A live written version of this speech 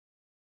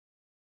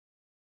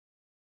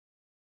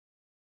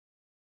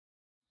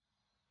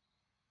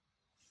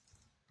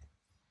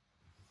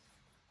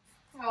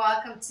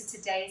Welcome to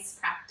today's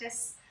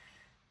practice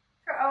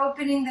for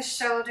opening the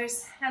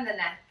shoulders and the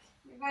neck.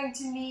 You're going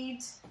to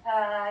need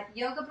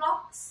yoga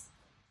blocks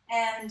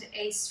and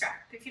a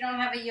strap. If you don't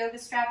have a yoga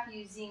strap,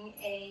 using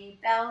a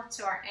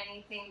belt or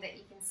anything that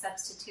you can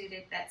substitute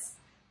it that's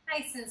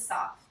nice and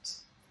soft.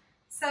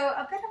 So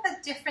a bit of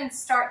a different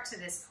start to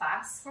this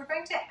class. We're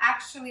going to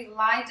actually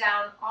lie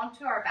down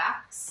onto our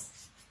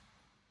backs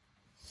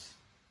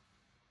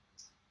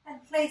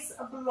and place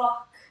a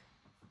block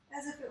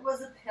as if it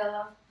was a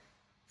pillow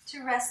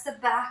to rest the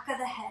back of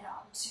the head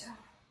onto.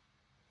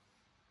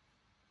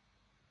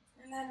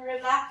 And then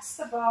relax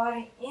the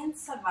body in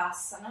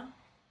Savasana.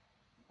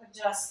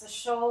 Adjust the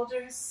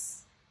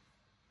shoulders,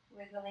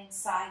 wiggling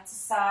side to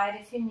side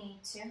if you need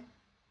to.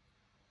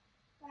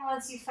 And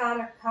once you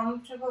found a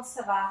comfortable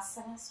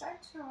Savasana,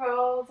 start to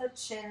roll the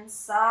chin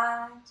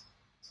side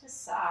to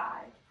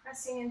side,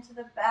 pressing into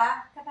the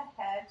back of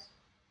the head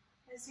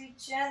as we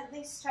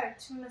gently start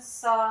to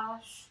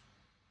massage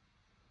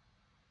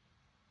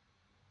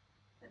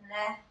the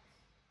neck,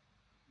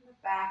 the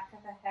back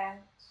of the head.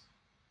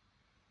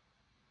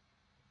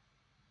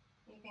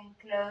 You can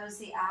close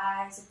the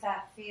eyes if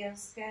that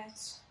feels good.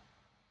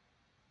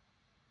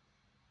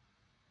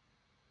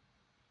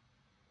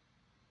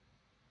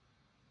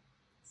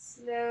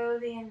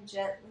 Slowly and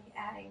gently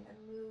adding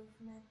the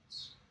movement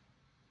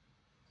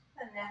to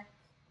the neck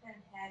and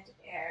head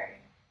area.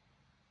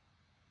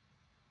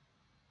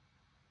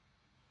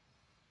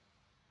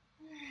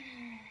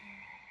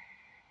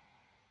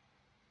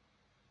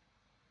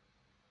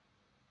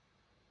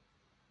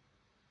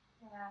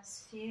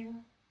 Last few. And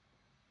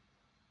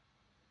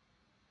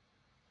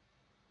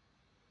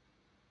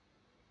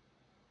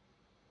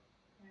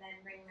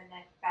then bring the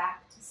neck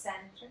back to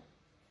center.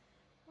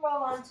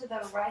 Roll onto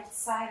the right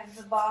side of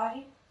the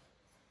body.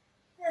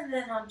 And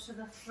then onto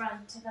the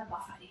front of the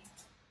body.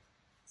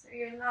 So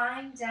you're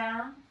lying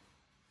down.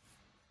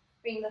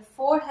 Bring the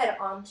forehead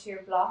onto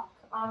your block.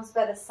 Arms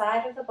by the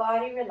side of the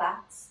body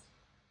relaxed.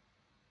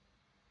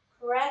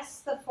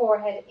 Press the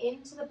forehead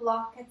into the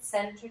block at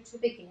center to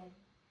begin.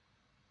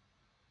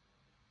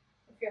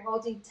 If you're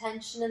holding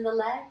tension in the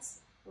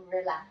legs,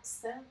 relax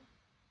them.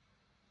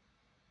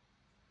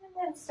 And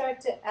then start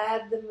to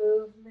add the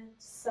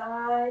movement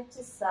side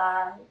to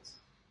side,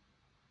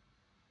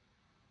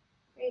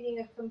 creating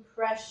a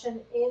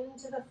compression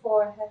into the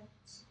forehead,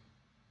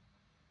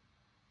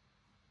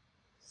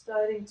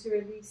 starting to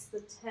release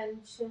the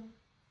tension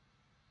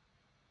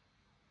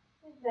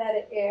in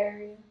that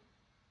area.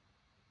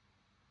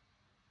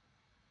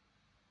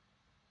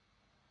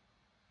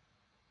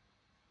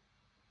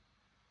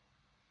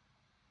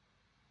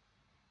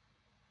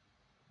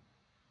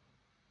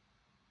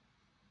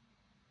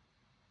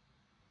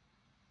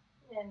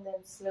 And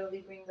then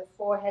slowly bring the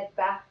forehead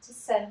back to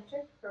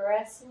center,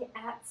 pressing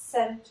at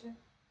center.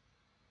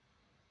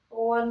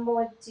 One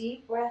more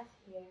deep breath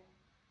here.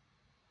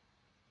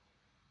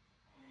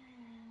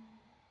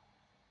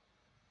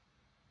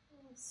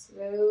 And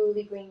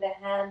slowly bring the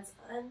hands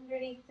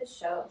underneath the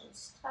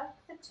shoulders, tuck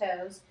the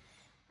toes,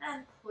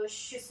 and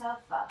push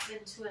yourself up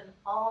into an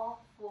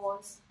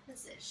all-fours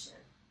position.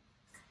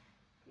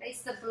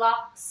 Place the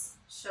blocks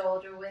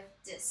shoulder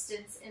width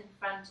distance in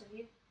front of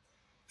you.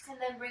 And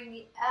then bring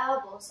the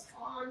elbows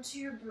onto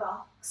your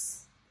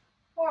blocks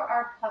or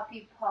our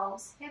puppy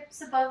pose, hips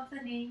above the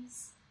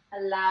knees.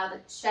 Allow the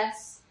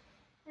chest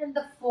and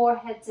the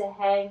forehead to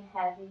hang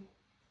heavy.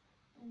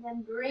 And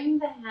then bring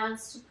the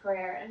hands to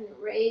prayer and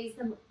raise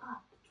them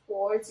up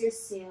towards your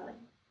ceiling.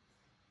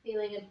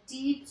 Feeling a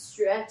deep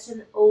stretch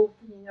and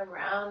opening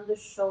around the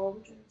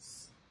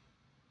shoulders.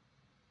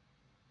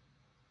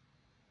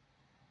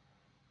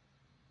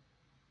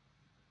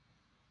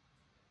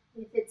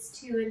 If it's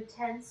too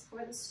intense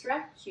for the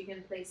stretch, you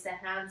can place the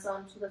hands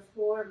onto the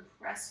floor and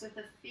press with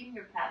the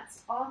finger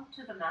pads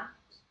onto the mat.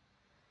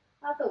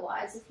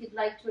 Otherwise, if you'd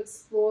like to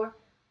explore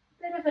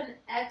a bit of an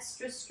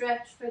extra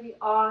stretch for the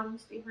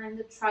arms behind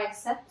the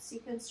triceps, you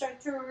can start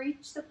to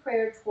reach the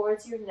prayer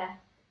towards your neck.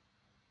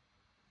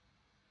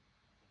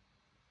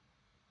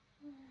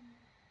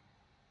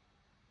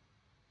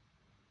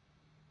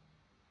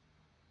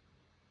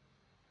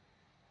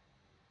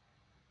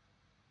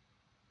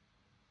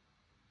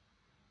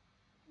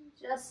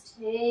 Just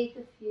take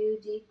a few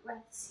deep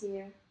breaths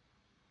here,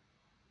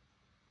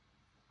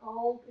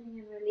 opening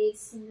and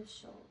releasing the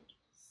shoulders.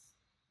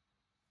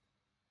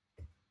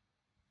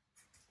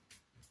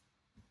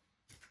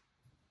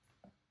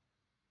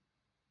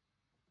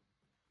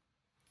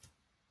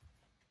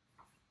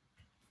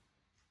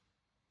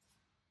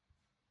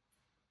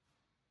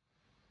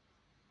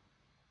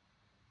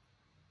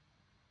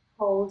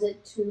 Hold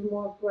it 2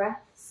 more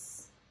breaths.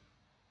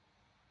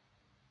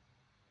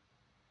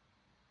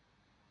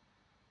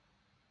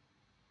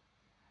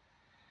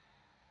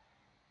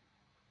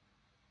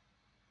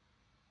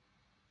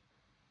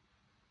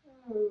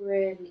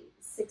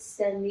 Release.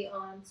 Extend the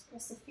arms.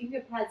 Press the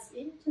finger pads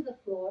into the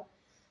floor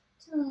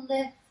to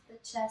lift the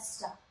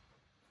chest up.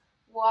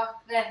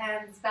 Walk the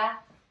hands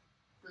back.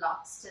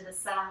 Blocks to the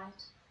side.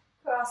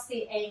 Cross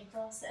the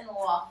ankles and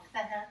walk the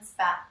hands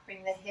back.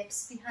 Bring the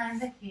hips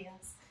behind the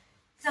heels.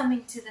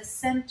 Coming to the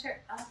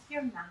center of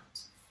your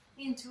mat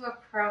into a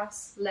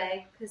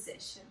cross-leg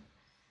position.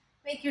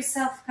 Make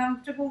yourself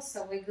comfortable,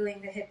 so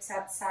wiggling the hips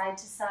out side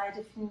to side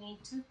if you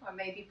need to, or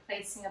maybe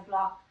placing a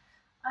block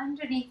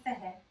underneath the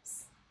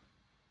hips.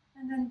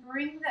 And then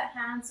bring the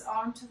hands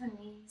onto the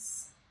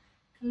knees.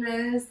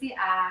 Close the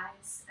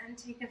eyes and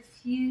take a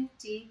few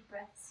deep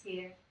breaths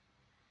here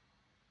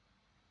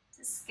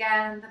to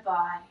scan the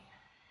body.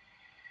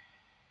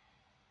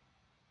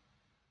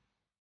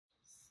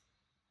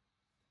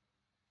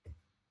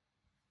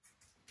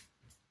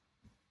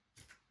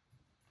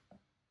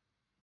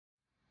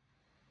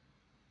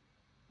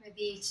 With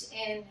each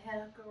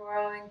inhale,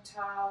 growing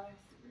taller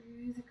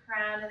through the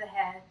crown of the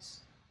head,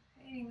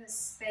 creating the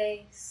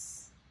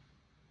space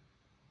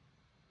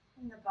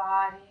in the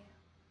body,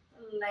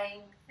 the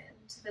length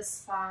into the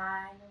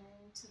spine and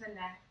into the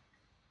neck.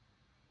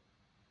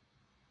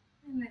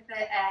 And with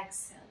the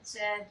exhale,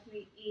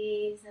 gently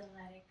ease and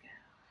let it go.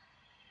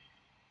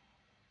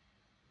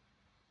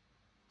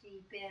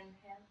 Deep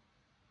inhale.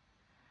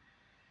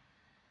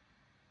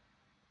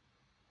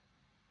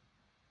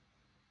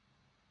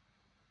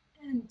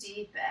 And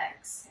deep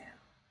exhale.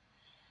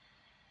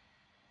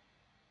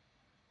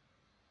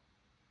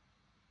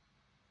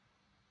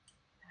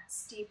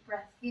 Last deep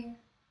breath here.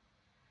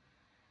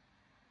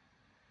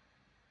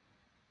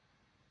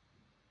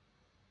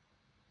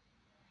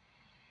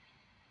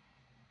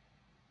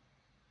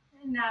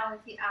 And now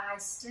with the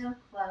eyes still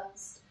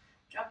closed,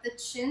 drop the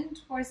chin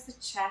towards the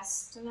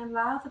chest and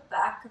allow the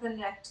back of the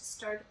neck to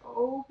start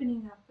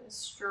opening up and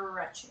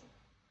stretching.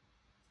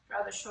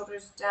 Draw the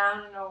shoulders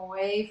down and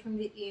away from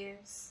the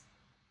ears.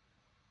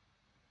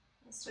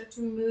 And start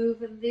to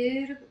move a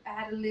little,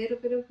 add a little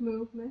bit of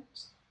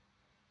movement,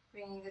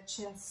 bringing the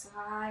chin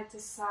side to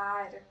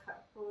side a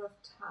couple of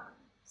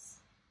times.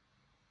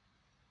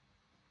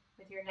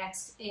 With your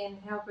next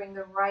inhale, bring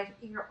the right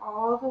ear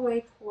all the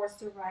way towards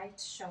the right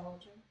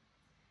shoulder.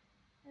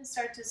 And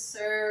start to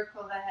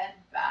circle the head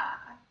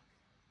back.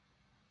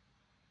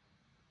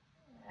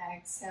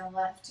 Exhale,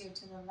 left ear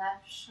to the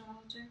left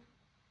shoulder.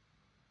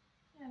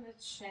 And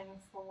the chin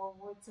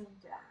forwards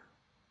and down.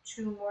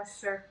 2 more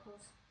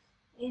circles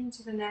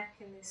into the neck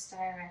in this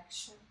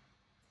direction.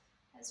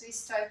 As we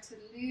start to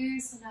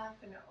loosen up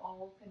and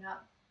open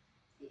up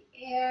the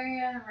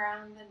area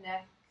around the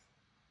neck,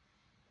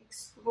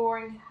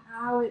 exploring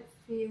how it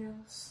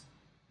feels,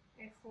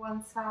 if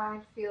one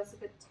side feels a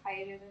bit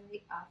tighter than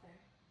the other.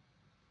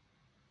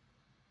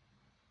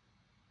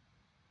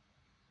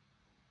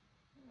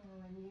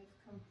 And when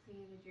you've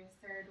completed your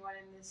third one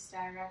in this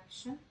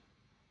direction,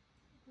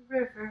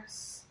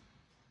 reverse.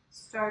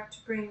 Start to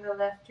bring the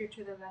left ear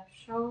to the left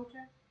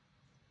shoulder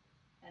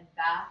and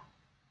back,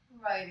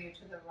 right ear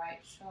to the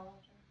right shoulder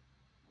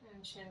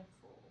and chin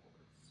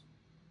forwards.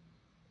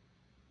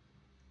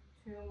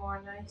 2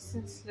 more nice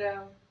and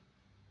slow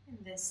in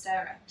this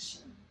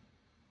direction.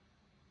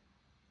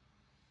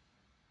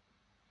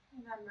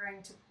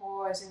 Remembering to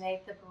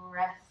coordinate the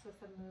breath with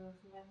the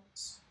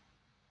movement.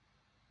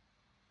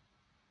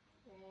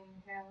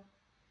 Inhale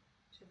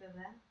to the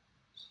left.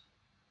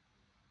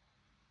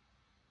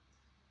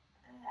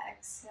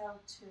 Exhale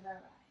to the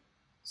right.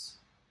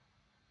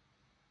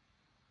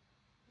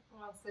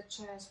 Once the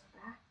chin is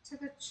back to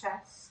the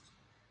chest,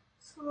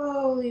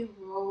 slowly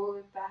roll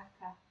it back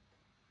up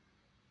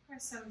for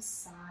some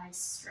side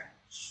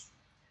stretch.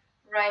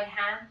 Right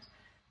hand,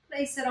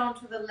 place it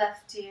onto the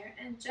left ear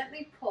and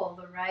gently pull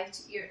the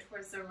right ear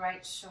towards the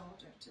right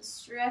shoulder to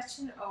stretch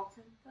and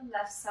open the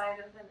left side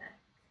of the neck.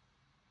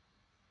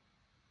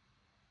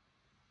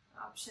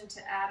 Option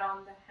to add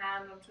on the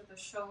hand onto the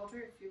shoulder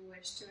if you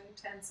wish to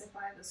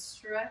intensify the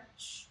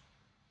stretch.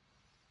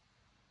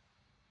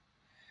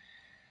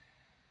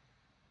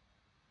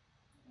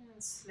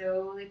 And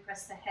slowly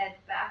press the head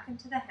back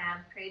into the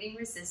hand, creating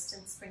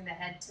resistance. Bring the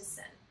head to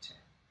center.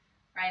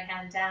 Right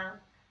hand down,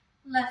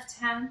 left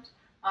hand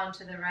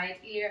onto the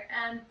right ear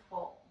and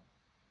pull.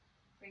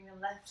 Bring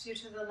the left ear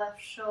to the left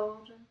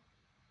shoulder,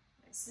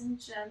 nice and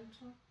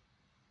gentle.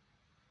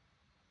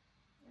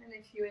 And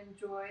if you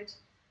enjoyed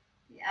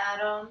the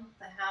add-on,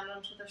 the hand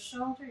onto the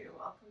shoulder, you're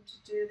welcome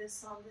to do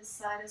this on this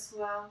side as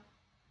well,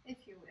 if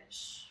you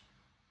wish.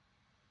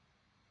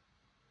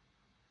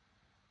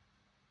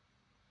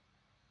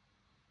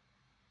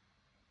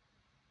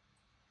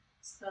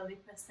 Slowly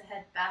press the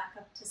head back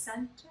up to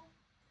center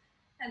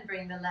and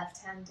bring the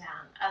left hand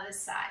down. Other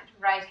side,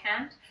 right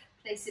hand,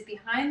 place it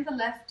behind the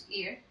left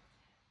ear,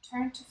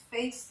 turn to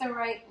face the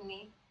right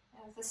knee,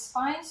 and with the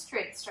spine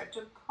straight, start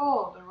to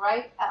pull the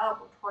right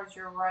elbow towards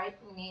your right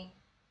knee.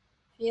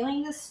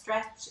 Feeling the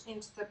stretch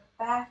into the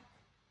back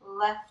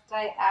left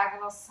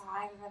diagonal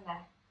side of the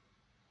neck.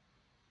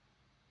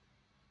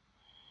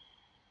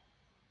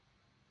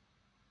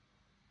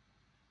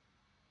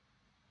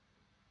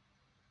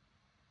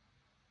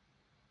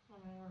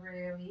 And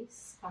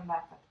release, come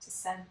back up to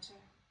center.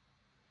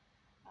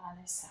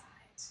 Other side.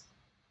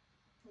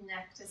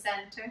 Neck to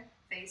center,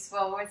 face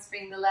forwards,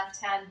 bring the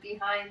left hand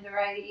behind the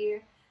right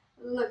ear.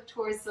 Look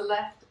towards the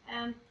left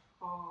and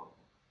pull.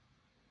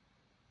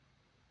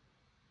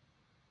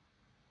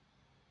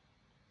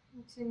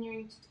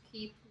 Continuing to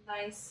keep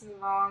nice and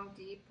long,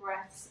 deep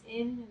breaths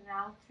in and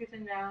out through the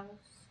nose.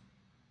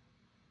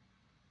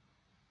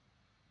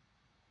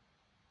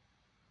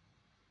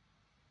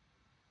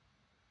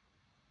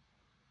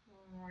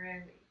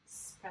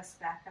 Release. Press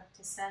back up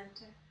to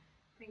center.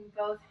 Bring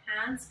both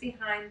hands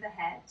behind the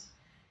head.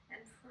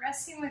 And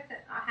pressing with the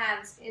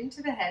hands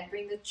into the head,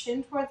 bring the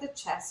chin toward the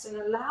chest and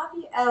allow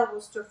the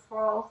elbows to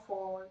fall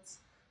forwards.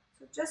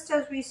 So just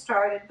as we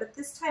started, but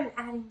this time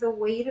adding the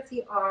weight of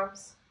the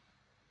arms,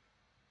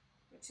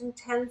 which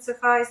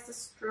intensifies the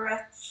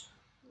stretch.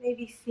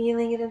 Maybe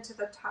feeling it into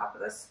the top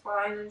of the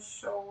spine and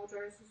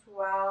shoulders as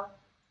well.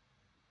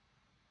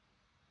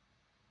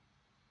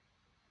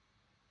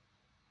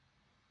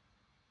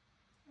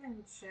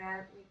 And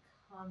gently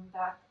come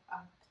back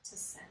up to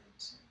center.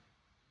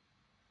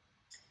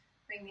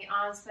 Bring the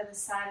arms by the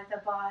side of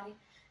the body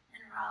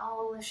and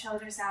roll the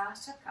shoulders out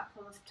a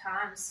couple of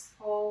times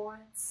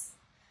forwards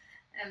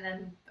and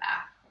then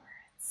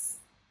backwards.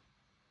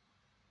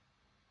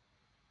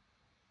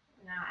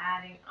 Now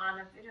adding on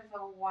a bit of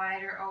a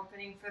wider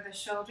opening for the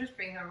shoulders.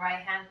 Bring the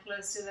right hand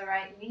close to the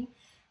right knee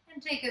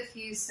and take a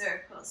few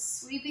circles,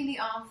 sweeping the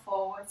arm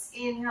forwards.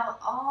 Inhale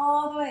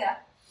all the way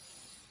up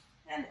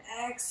and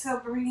exhale,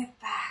 bring it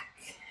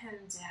back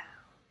and down.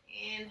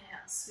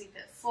 Inhale, sweep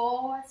it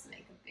forwards,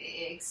 make a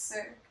big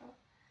circle,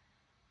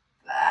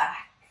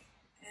 back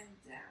and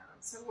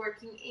down. So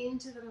working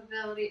into the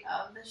mobility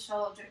of the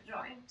shoulder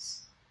joint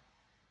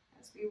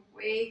as we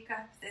wake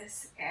up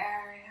this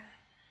area.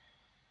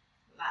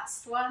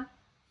 Last one.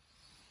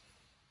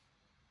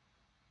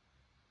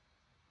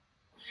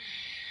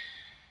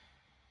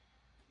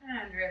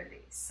 And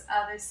release.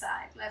 Other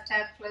side. Left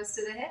hand close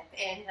to the hip.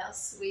 Inhale,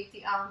 sweep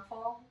the arm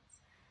forwards.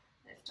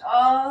 Lift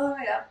all the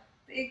way up.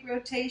 Big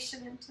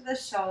rotation into the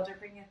shoulder.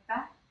 Bring it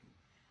back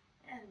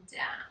and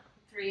down.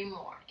 3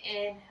 more.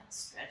 Inhale,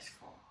 stretch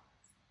forward.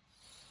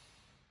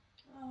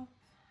 Up,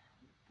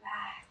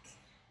 back,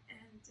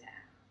 and down.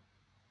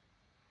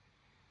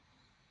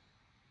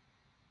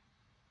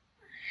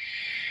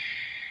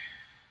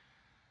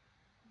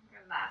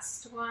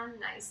 Last one,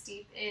 nice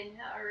deep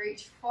inhale,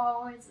 reach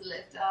forwards,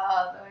 lift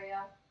all the way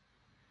up.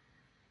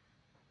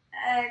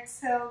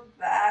 Exhale,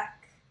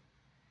 back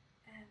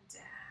and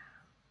down.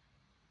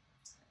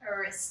 A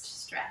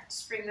wrist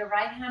stretch. Bring the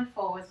right hand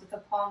forwards with the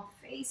palm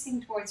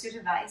facing towards your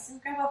device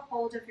and grab a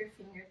hold of your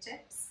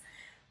fingertips.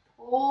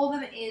 Pull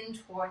them in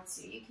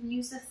towards you. You can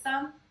use the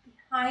thumb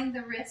behind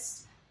the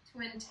wrist to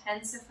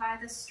intensify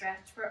the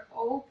stretch. We're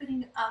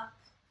opening up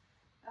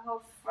the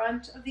whole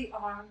front of the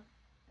arm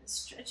and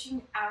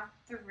stretching out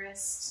the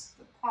wrist,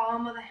 the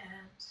palm of the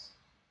hand.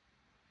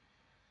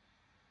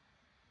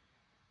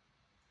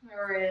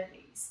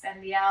 Release.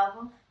 Bend the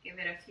elbow. Give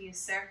it a few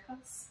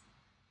circles.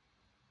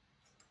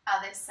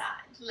 Other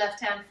side.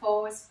 Left hand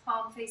forwards,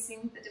 palm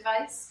facing the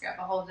device. Grab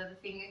a hold of the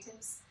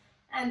fingertips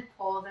and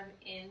pull them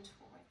in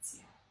towards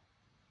you.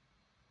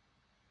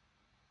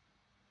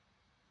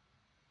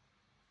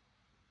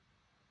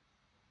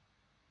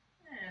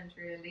 And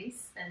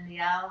release. Bend the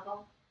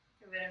elbow.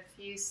 Give it a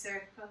few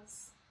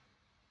circles.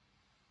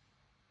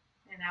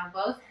 And now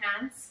both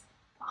hands,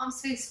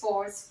 palms face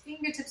forwards,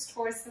 fingertips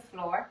towards the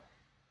floor.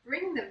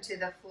 Bring them to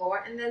the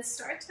floor and then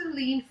start to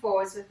lean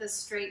forwards with a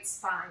straight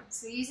spine.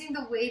 So using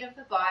the weight of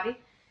the body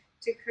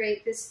to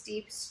create this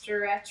deep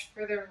stretch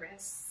for the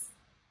wrists.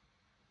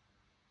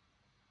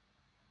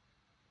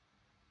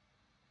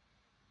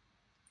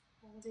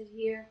 Hold it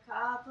here, a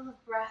couple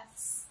of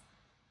breaths.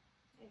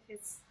 If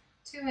it's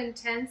too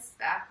intense,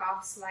 back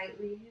off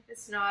slightly. If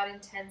it's not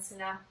intense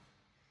enough,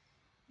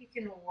 you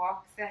can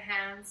walk the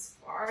hands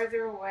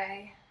farther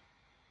away.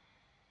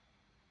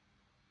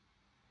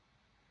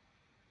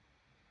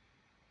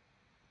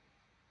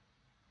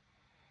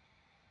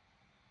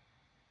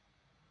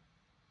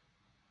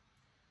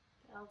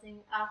 Building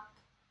up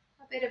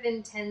a bit of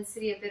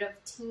intensity, a bit of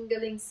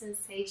tingling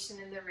sensation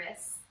in the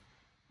wrists.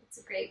 It's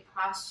a great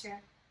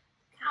posture.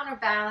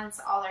 Counterbalance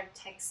all our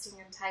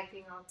texting and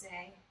typing all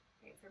day.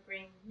 Great for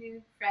bringing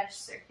new, fresh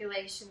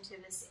circulation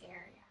to this area.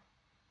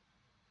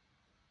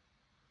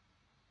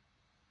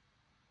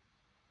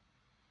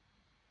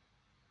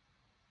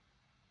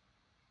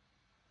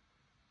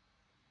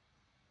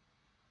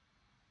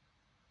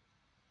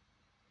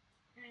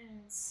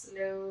 And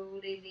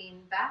slowly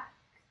lean back.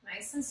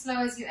 Nice and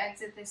slow as you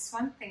exit this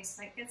one. Things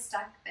might get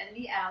stuck. Bend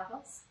the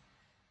elbows.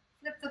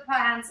 Flip the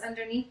hands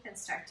underneath and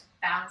start to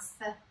bounce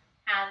the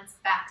hands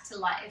back to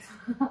life.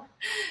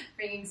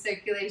 Bringing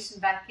circulation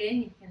back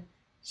in. You can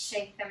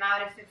shake them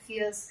out if it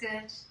feels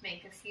good.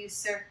 Make a few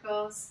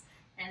circles.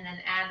 And then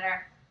add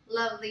our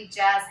lovely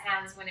jazz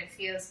hands when it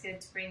feels good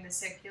to bring the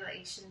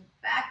circulation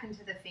back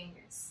into the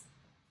fingers.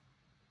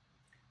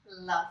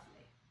 Lovely.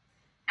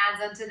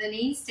 Hands onto the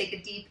knees, take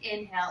a deep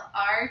inhale,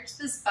 arch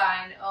the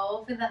spine,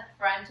 open the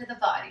front of the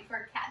body for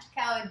a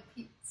cat-cow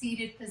in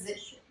seated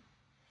position.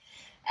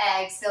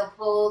 Exhale,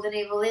 pull the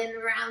navel in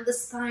around the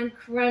spine,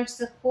 crunch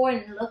the core,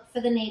 and look for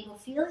the navel.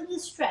 Feeling the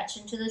stretch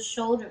into the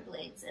shoulder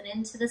blades and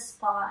into the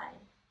spine.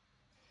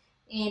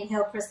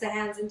 Inhale, press the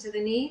hands into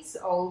the knees,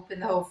 open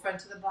the whole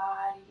front of the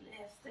body,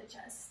 lift the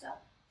chest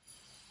up.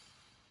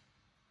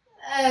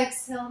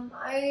 Exhale,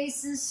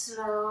 nice and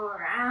slow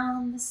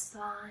around the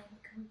spine,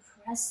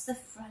 compress the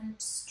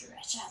front,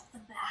 stretch out the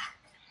back.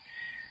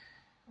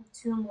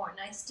 2 more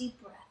nice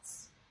deep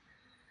breaths.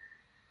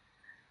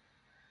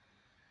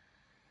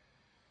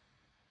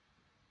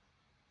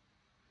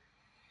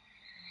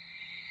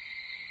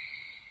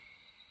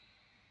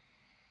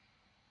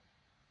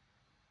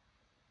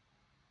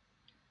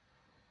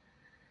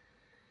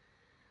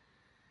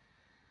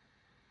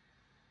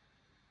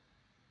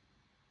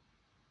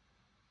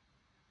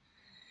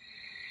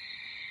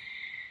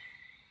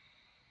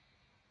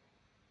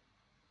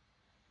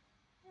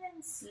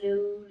 And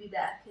slowly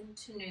back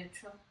into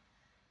neutral.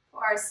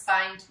 For our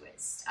spine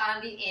twist.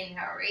 On the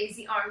inhale, raise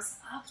the arms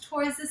up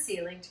towards the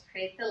ceiling to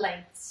create the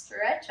length.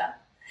 Stretch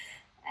up.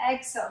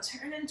 Exhale,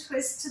 turn and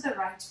twist to the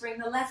right. Bring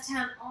the left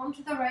hand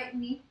onto the right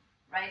knee.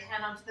 Right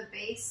hand onto the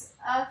base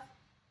of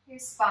your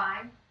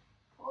spine.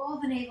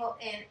 Pull the navel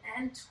in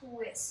and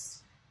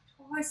twist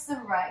towards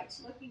the right,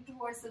 looking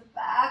towards the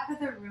back of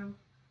the room.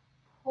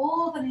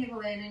 Pull the navel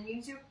in and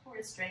use your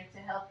core strength to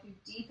help you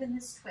deepen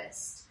this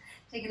twist.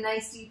 Take a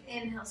nice deep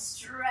inhale,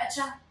 stretch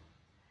up.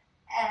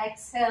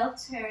 Exhale,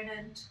 turn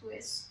and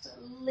twist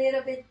a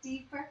little bit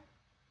deeper.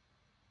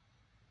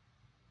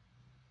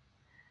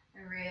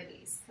 And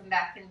release. Come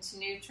back into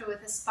neutral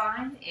with the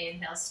spine.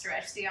 Inhale,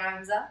 stretch the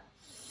arms up.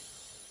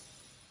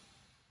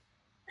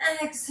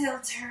 Exhale,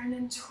 turn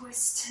and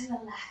twist to the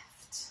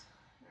left.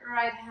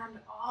 Right hand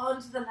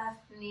onto the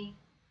left knee.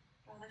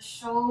 Draw the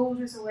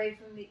shoulders away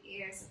from the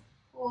ears,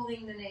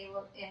 pulling the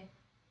navel in.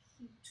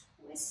 Keep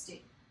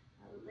twisting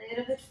a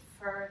little bit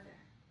further.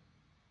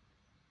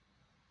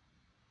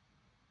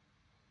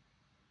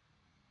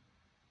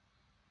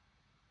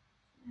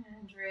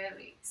 And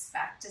release.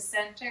 Back to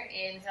center.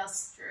 Inhale,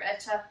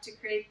 stretch up to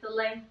create the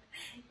length.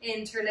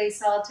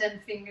 Interlace all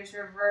 10 fingers,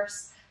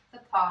 reverse the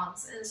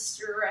palms and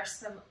stretch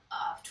them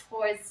up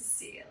towards the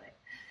ceiling.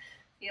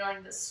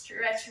 Feeling the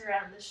stretch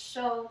around the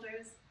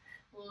shoulders,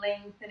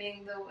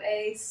 lengthening the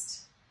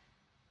waist,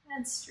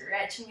 and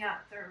stretching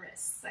out the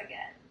wrists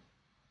again.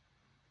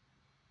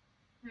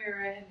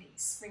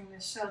 Release. Bring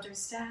the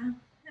shoulders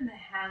down and the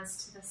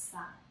hands to the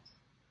side.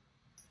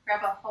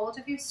 Grab a hold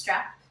of your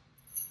strap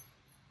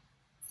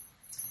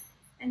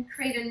and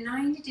create a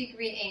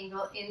 90-degree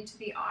angle into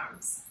the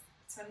arms.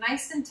 So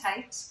nice and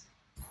tight.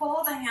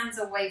 Pull the hands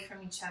away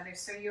from each other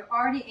so you're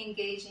already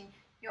engaging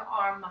your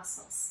arm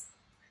muscles.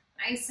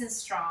 Nice and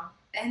strong.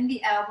 Bend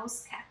the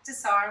elbows,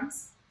 cactus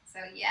arms. So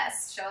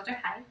yes, shoulder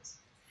height.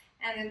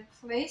 And then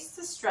place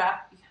the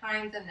strap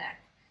behind the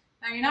neck.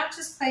 Now you're not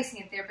just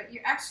placing it there, but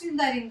you're actually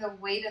letting the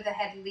weight of the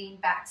head lean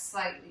back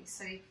slightly.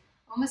 So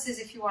almost as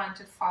if you wanted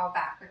to fall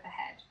back with the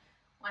head.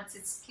 Once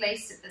it's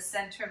placed at the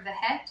center of the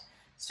head,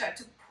 start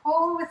to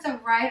pull with the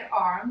right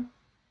arm.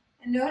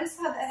 And notice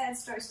how the head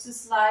starts to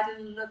slide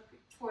and look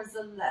towards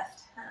the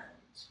left hand.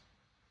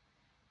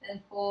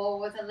 Then pull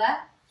with the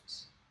left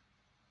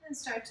and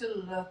start to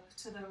look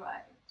to the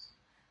right.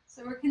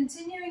 So we're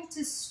continuing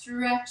to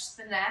stretch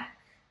the neck,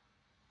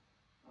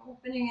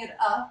 opening it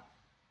up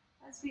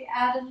as we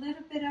add a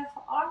little bit of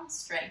arm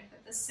strength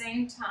at the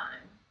same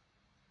time.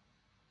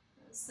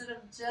 Instead of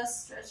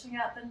just stretching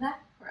out the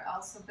neck, we're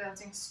also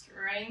building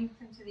strength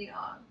into the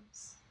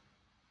arms.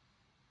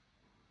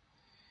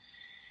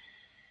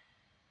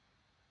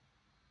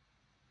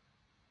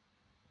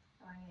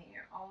 Going at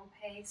your own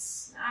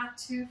pace, not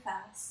too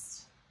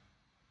fast.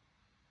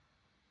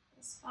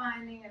 Just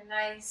finding a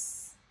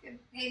nice, good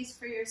pace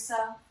for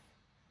yourself.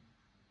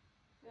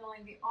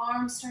 Feeling the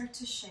arms start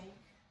to shake.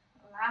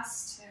 The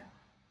last 2.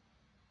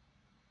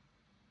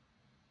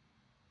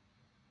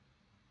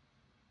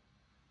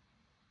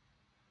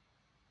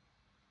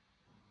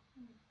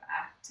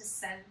 Back to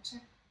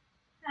center.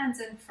 Hands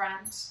in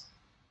front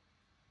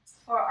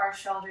for our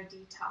shoulder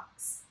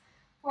detox.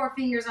 4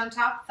 fingers on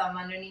top, thumb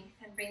underneath,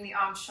 and bring the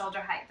arms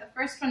shoulder height. The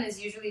first one is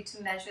usually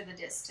to measure the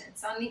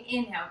distance. On the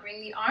inhale,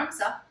 bring the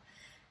arms up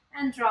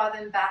and draw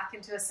them back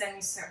into a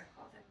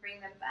semicircle. Then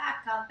bring them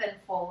back up and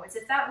forwards.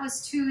 If that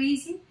was too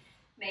easy,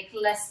 make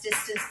less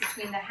distance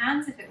between the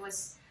hands. If it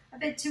was a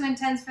bit too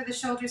intense for the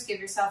shoulders, give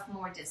yourself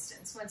more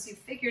distance. Once you've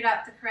figured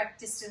out the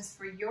correct distance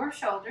for your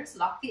shoulders,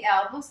 lock the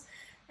elbows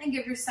and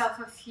give yourself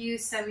a few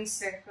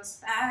semicircles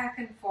back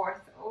and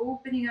forth,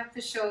 opening up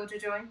the shoulder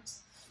joint.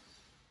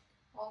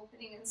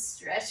 Opening and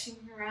stretching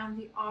around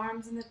the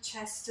arms and the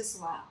chest as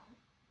well.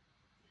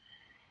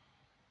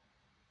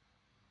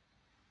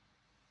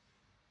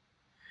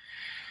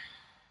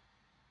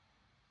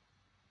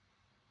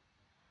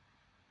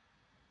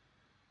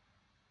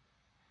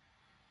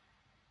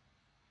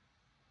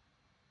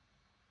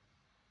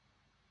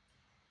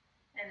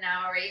 And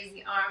now raise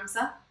the arms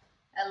up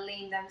and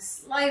lean them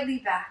slightly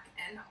back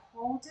and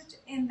hold it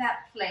in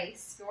that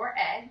place, your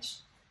edge.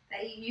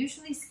 that you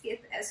usually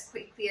skip as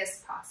quickly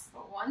as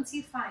possible. Once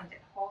you find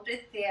it, hold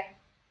it there.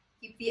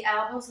 Keep the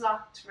elbows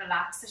locked,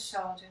 relax the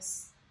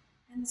shoulders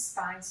and the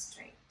spine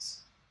straight.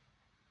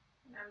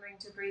 Remembering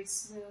to breathe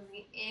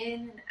smoothly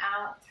in and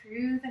out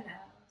through the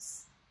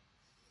nose.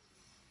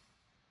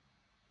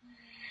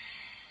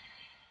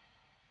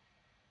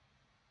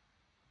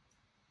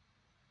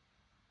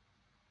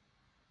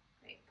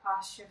 Great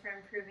posture for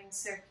improving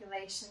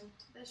circulation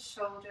to the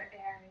shoulder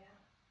area.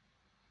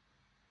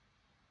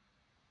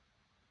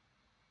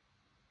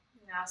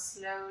 Now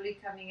slowly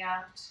coming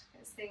out,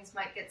 as things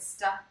might get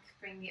stuck,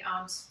 bring the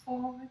arms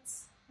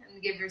forwards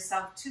and give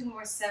yourself 2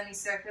 more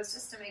semicircles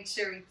just to make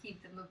sure we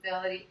keep the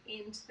mobility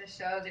into the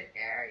shoulder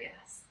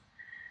areas.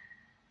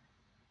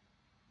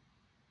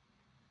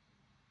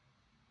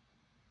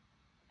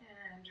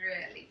 And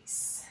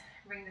release.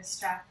 Bring the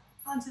strap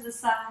onto the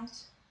side.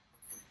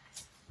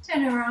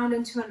 Turn around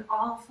into an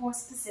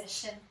all-fours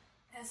position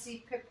as we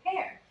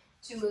prepare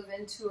to move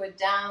into a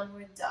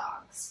downward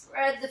dog.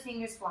 Spread the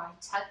fingers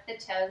wide, tuck the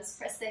toes,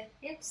 press the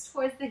hips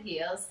towards the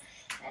heels,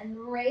 and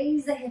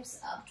raise the hips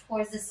up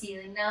towards the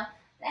ceiling. Now,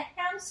 the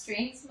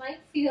hamstrings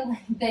might feel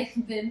like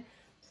they've been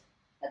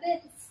a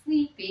bit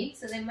sleepy,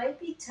 so they might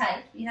be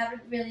tight. We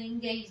haven't really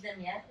engaged them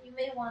yet. You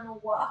may want to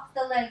walk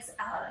the legs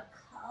out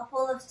a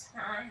couple of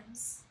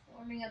times,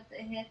 warming up the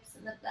hips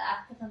and the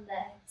back of the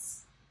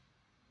legs.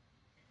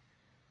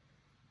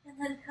 And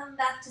then come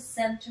back to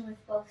center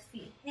with both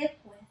feet hip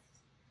width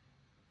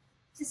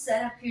to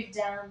set up your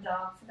down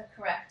dog for the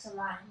correct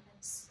alignment.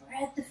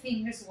 Spread the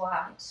fingers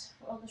wide,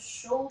 roll the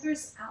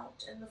shoulders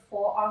out and the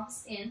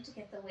forearms in to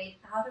get the weight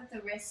out of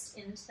the wrist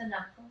into the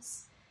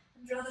knuckles,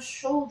 and draw the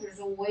shoulders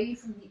away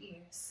from the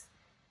ears.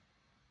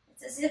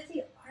 It's as if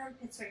the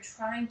armpits are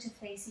trying to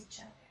face each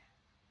other.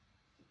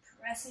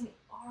 Keep pressing the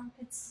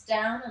armpits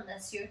down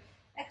unless you're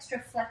extra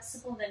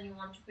flexible, then you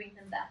want to bring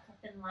them back up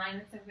in line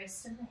with the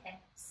wrist and the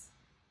hips.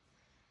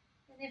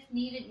 And if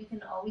needed, you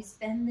can always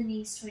bend the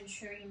knees to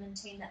ensure you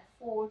maintain that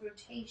forward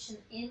rotation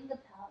in the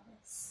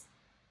pelvis.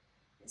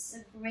 This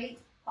is a great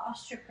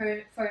posture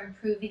for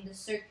improving the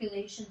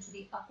circulation to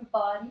the upper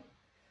body,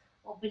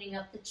 opening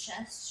up the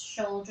chest,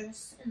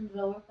 shoulders, and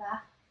lower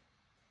back,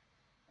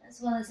 as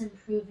well as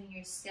improving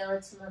your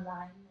skeletal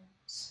alignment.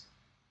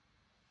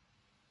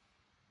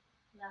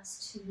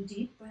 Last 2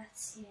 deep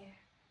breaths here.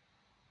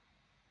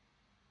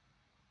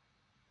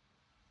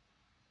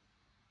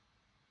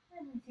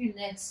 And with your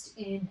next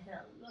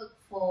inhale, look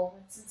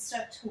forwards and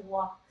start to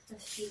walk the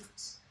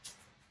feet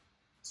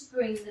to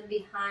bring them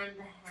behind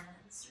the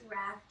hands,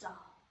 ragdoll.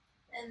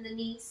 And the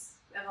knees,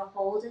 grab a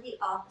hold of the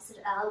opposite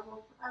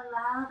elbow,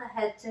 allow the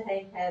head to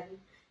hang heavy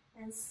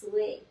and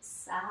sway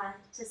side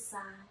to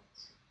side.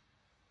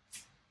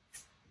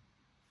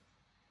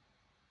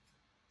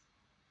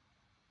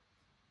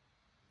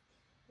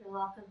 You're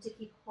welcome to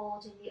keep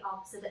holding the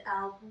opposite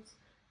elbows,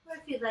 or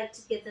if you'd like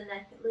to give the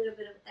neck a little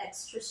bit of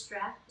extra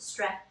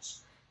stretch,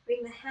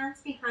 bring the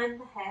hands behind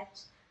the head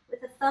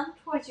with the thumb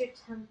towards your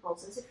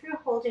temples as if you're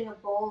holding a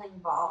bowling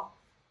ball,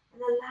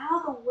 and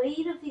allow the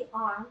weight of the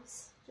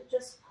arms to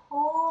just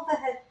pull the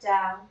head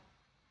down,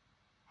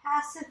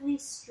 passively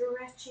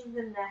stretching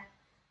the neck.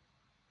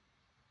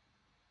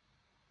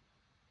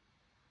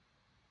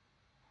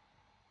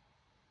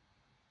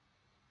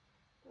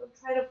 Don't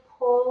try to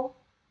pull.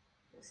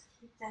 Just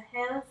keep the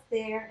hands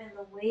there, and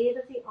the weight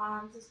of the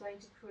arms is going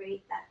to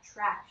create that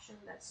traction,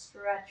 that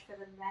stretch for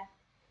the neck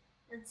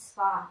and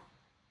spine.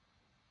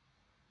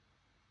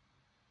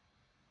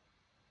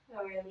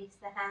 Now release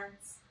the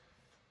hands.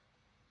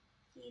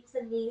 Keep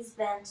the knees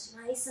bent,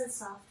 nice and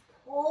soft.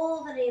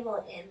 Pull the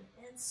navel in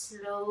and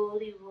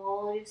slowly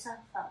roll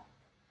yourself up,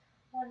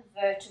 1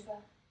 vertebra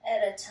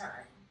at a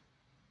time.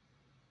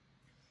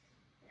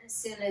 As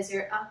soon as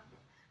you're up,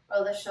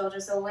 roll the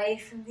shoulders away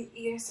from the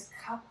ears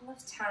a couple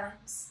of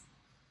times.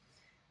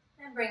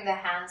 And bring the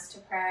hands to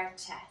prayer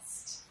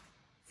chest.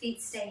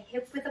 Feet stay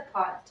hip width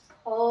apart.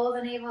 Pull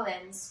the navel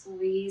in,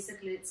 squeeze the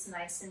glutes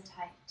nice and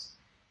tight.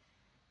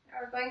 Now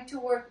we're going to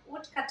work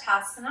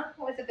Utkatasana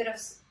with a bit of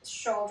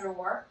shoulder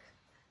work.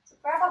 So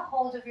grab a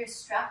hold of your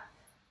strap.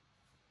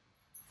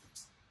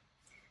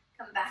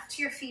 Come back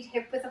to your feet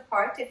hip width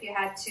apart if you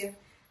had to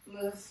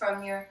move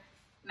from your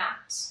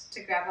mat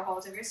to grab a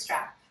hold of your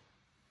strap.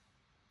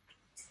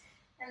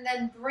 And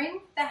then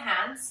bring the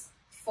hands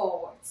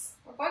forwards.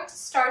 We're going to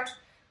start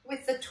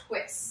with the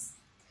twists.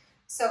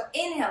 So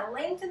inhale,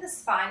 lengthen the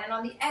spine, and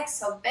on the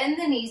exhale, bend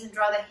the knees and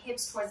draw the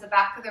hips towards the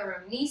back of the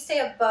room. Knees stay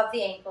above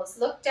the ankles.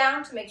 Look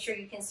down to make sure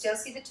you can still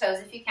see the toes.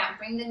 If you can't,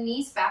 bring the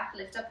knees back,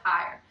 lift up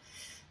higher.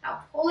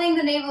 Now pulling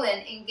the navel in,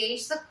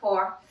 engage the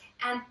core,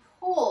 and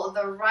pull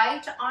the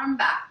right arm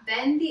back.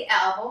 Bend the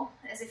elbow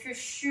as if you're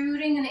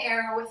shooting an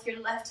arrow with your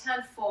left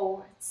hand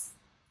forwards.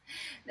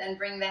 Then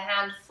bring the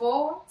hand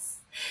forwards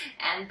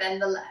and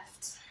bend the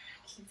left.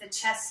 Keep the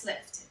chest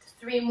lifted.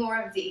 3 more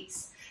of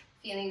these.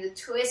 Feeling the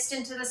twist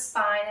into the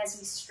spine as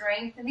we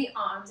strengthen the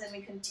arms and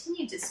we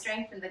continue to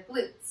strengthen the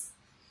glutes.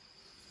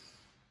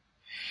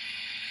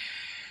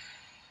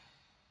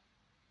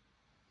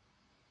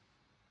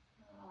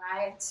 All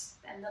right,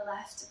 Bend the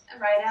left and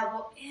right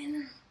elbow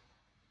in.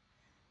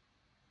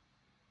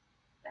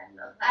 Bend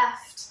the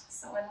left.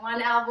 So when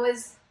one elbow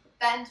is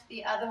bent,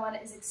 the other one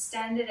is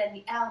extended and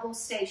the elbow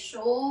stays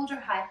shoulder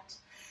height.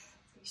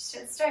 You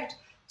should start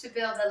to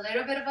build a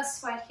little bit of a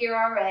sweat here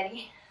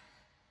already.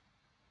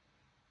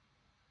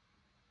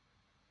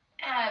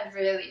 And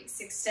release.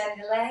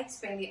 Extend the legs,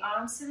 bring the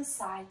arms to the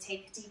side,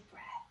 take a deep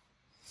breath.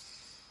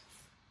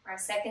 Our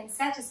second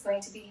set is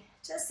going to be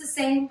just the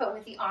same, but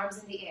with the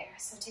arms in the air.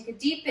 So take a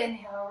deep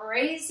inhale,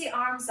 raise the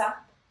arms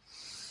up.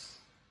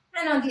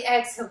 And on the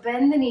exhale,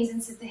 bend the knees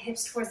and sit the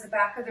hips towards the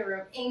back of the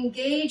room.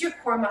 Engage your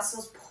core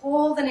muscles,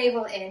 pull the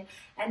navel in,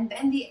 and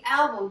bend the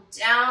elbow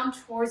down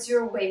towards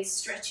your waist,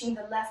 stretching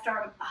the left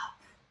arm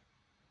up.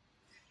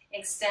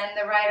 Extend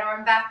the right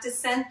arm back to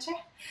center.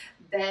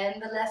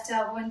 Bend the left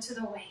elbow into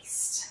the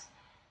waist.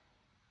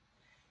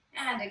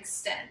 And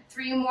extend.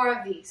 3 more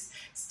of these.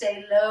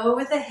 Stay low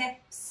with the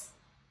hips.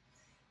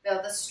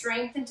 Build the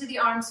strength into the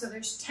arms so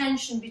there's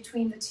tension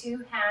between the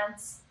 2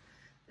 hands.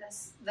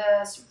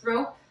 The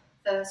rope,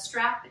 the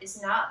strap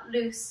is not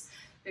loose.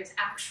 There's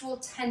actual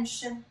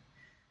tension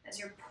as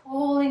you're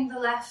pulling the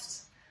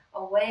left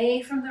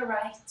away from the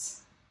right.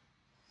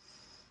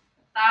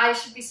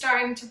 Thighs should be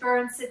starting to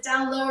burn. Sit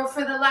down lower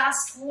for the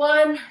last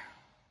one.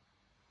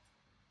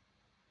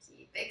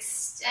 Keep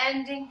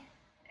extending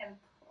and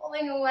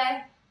pulling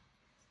away.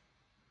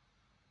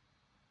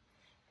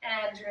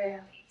 And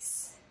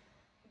release.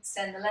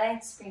 Extend the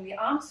legs, bring the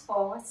arms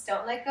forwards.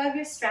 Don't let go of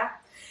your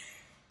strap.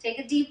 Take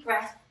a deep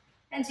breath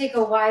and take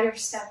a wider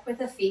step with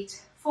the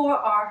feet for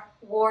our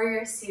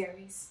warrior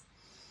series.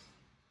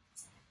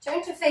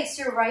 Turn to face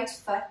your right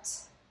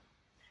foot.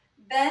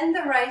 Bend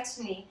the right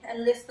knee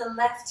and lift the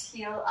left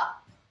heel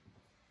up.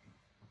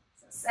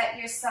 So set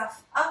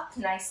yourself up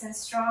nice and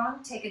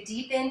strong. Take a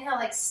deep inhale,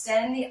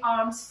 extend the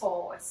arms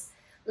forwards.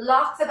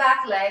 Lock the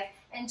back leg,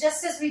 and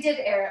just as we did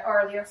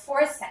earlier,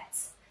 4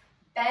 sets.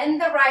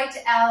 Bend the right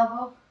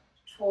elbow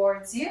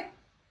towards you.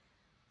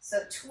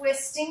 So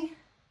twisting,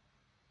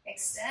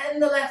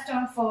 extend the left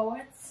arm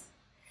forwards.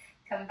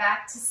 Come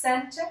back to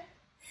center,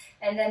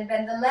 and then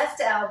bend the left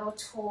elbow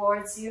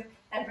towards you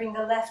and bring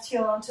the left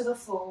heel onto the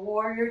floor.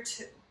 Warrior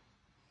 2.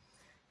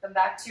 Come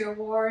back to your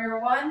warrior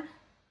 1.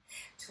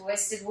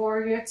 Twisted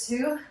warrior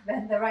 2.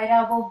 Bend the right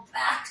elbow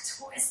back,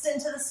 twist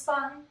into the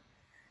spine.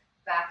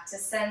 Back to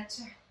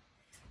center.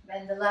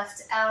 Bend the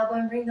left elbow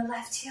and bring the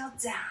left heel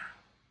down.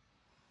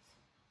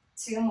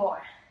 2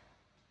 more.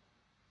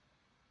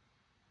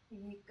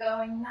 Keep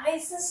going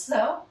nice and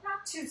slow,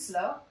 not too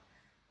slow,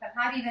 but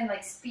not even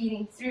like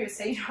speeding through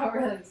so you don't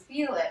really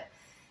feel it.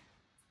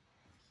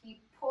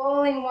 Keep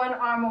pulling one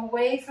arm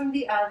away from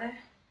the other.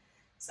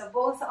 So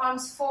both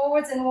arms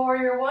forwards in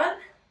warrior 1.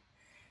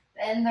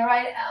 Bend the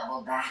right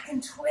elbow back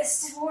and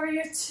twisted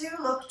warrior 2.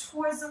 Look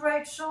towards the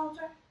right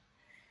shoulder.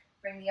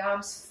 Bring the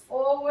arms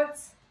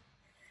forwards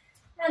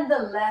and the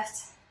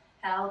left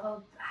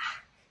elbow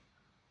back.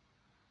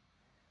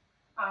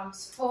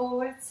 Arms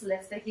forwards,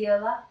 lift the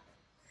heel up.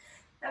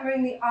 And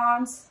bring the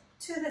arms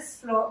to the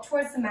floor,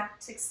 towards the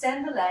mat.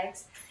 Extend the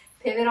legs,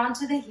 pivot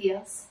onto the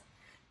heels.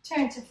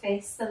 Turn to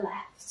face the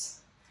left.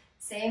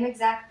 Same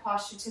exact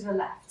posture to the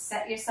left.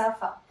 Set yourself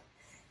up.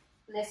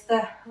 Lift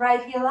the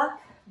right heel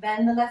up,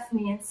 bend the left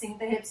knee and sink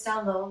the hips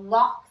down low.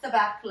 Lock the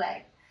back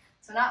leg.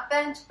 So not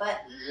bent,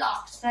 but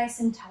locked nice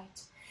and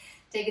tight.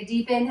 Take a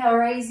deep inhale,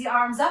 raise the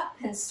arms up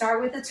and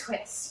start with a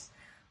twist.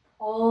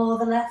 Pull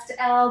the left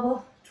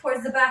elbow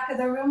towards the back of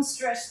the room.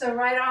 Stretch the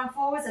right arm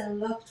forwards and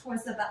look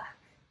towards the back.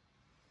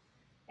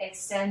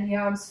 Extend the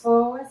arms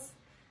forwards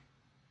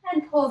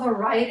and pull the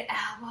right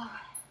elbow.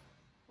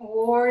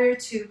 Warrior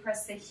 2,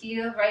 press the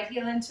heel, right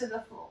heel into the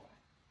floor.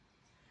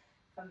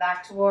 Come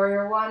back to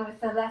warrior 1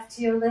 with the left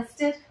heel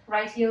lifted,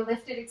 right heel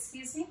lifted,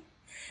 excuse me.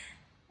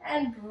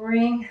 And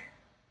bring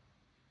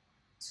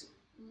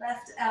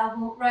left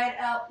elbow,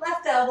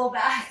 left elbow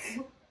back.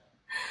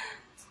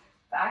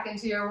 Back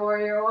into your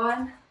warrior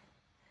 1.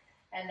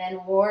 And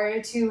then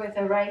warrior 2 with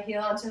the right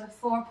heel onto the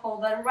floor. Pull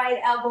the right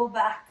elbow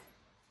back.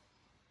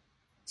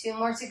 2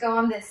 more to go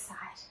on this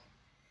side.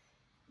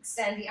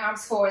 Extend the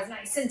arms forward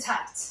nice and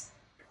tight.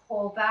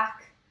 Pull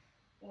back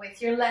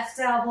with your left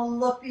elbow.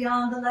 Look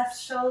beyond the left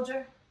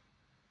shoulder.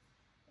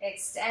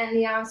 Extend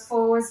the arms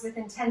forwards with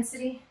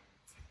intensity.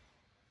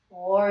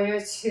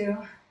 Warrior 2.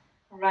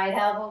 Right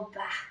elbow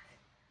back.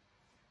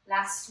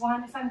 Last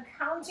one, if I'm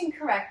counting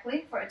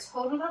correctly, for a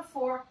total of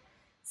 4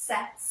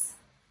 sets.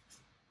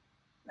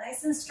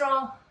 Nice and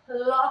strong.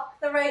 Lock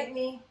the right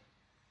knee.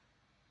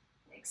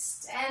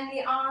 Extend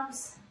the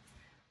arms.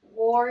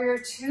 Warrior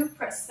 2,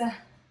 press the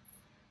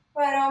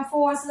right arm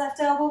forwards, left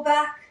elbow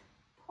back.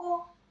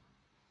 Pull.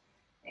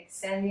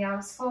 Extend the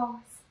arms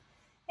forwards.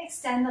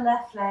 Extend the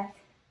left leg.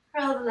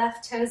 Curl the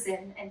left toes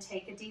in and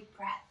take a deep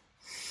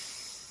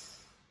breath.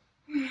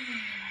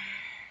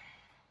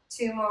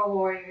 2 more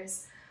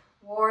warriors.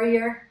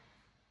 Warrior,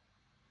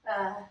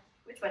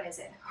 which one is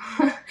it?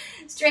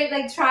 Straight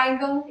leg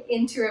triangle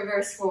into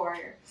reverse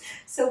warrior.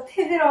 So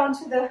pivot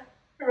onto the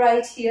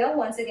right heel,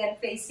 once again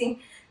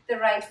facing the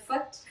right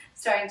foot,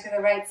 starting to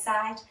the right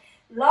side.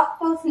 Lock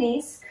both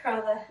knees,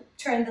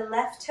 turn the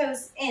left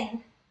toes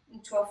in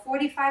into a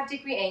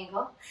 45-degree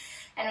angle,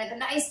 and with a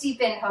nice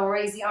deep inhale,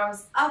 raise the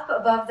arms up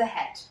above the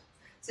head.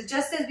 So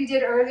just as we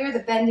did earlier, the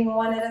bending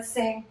one at a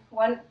same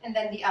one and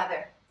then the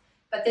other,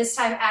 but this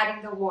time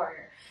adding the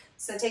warrior.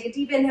 So take a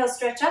deep inhale,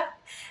 stretch up,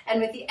 and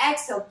with the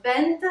exhale,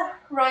 bend the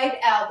right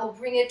elbow,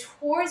 bring it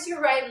towards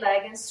your right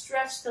leg, and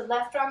stretch the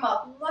left arm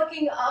up,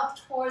 looking up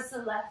towards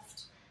the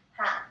left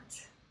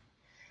hand.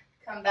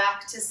 Come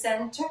back to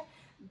center,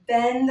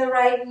 bend the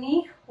right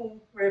knee,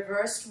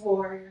 reversed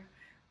warrior.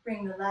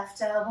 Bring the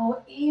left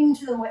elbow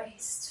into the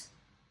waist.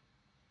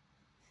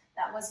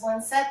 That was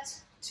one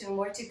set, 2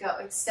 more to go.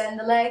 Extend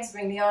the legs,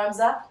 bring the arms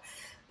up,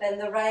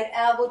 bend the right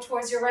elbow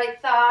towards your right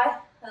thigh,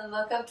 and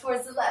look up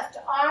towards the left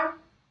arm.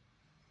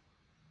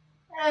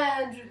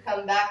 And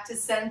come back to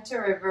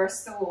center,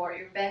 reverse the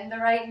warrior. Bend the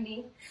right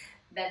knee,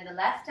 bend the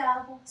left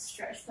elbow,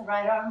 stretch the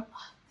right arm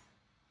up.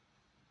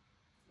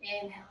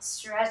 Inhale,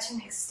 stretch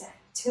and extend.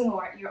 2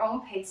 more at your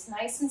own pace,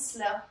 nice and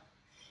slow.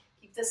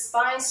 Keep the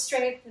spine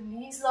straight, the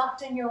knees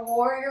locked in your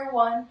warrior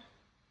 1.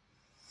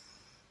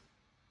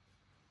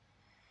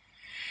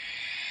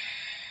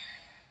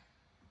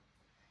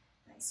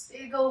 Nice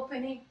big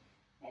opening.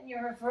 And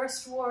your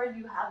reversed warrior,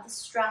 you have the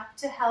strap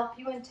to help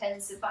you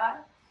intensify.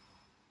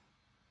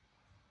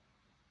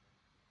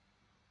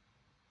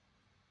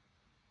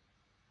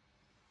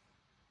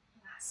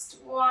 Last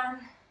one.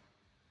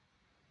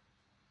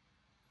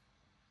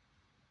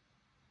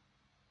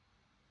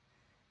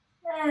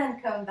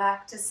 And come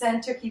back to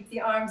center. Keep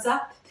the arms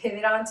up.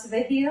 Pivot onto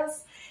the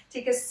heels.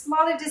 Take a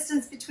smaller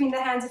distance between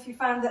the hands if you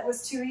found that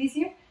was too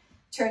easier.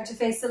 Turn to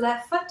face the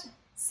left foot.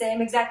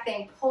 Same exact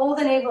thing. Pull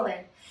the navel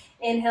in.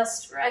 Inhale,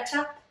 stretch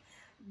up.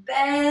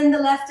 Bend the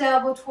left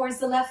elbow towards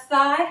the left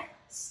thigh.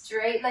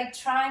 Straight leg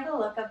triangle.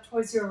 Look up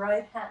towards your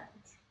right hand.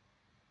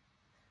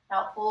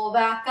 Now pull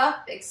back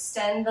up.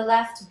 Extend the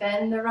left.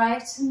 Bend the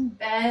right. And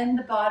bend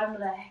the bottom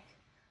leg.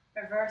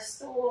 Reverse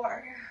the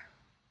warrior.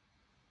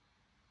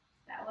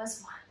 That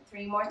was 1.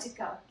 3 more to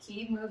go.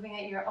 Keep moving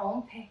at your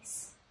own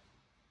pace.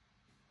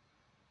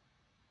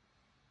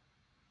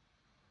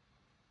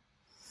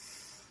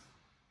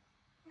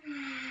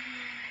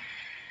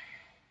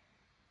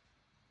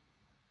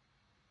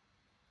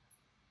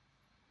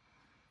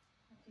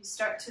 If you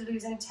start to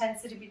lose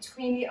intensity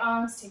between the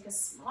arms, take a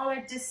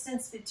smaller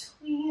distance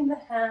between the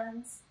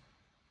hands.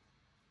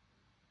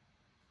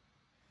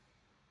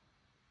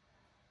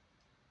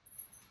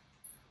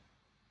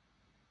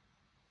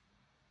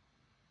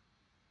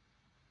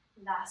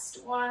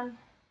 Last one.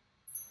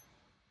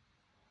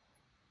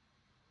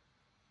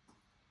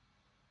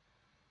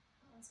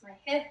 That's my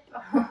hip.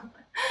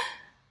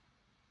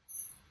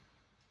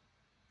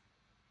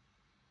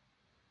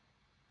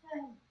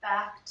 And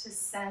back to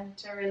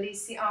center.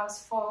 Release the arms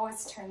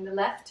forwards. Turn the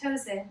left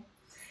toes in.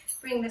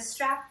 Bring the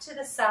strap to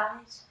the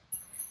side.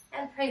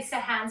 And place the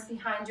hands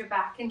behind your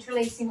back,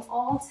 interlacing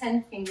all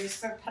 10 fingers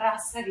for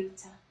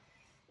Prasarita.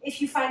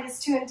 If you find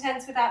it's too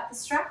intense without the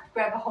strap,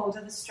 grab a hold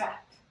of the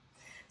strap.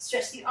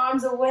 Stretch the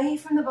arms away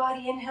from the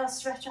body. Inhale,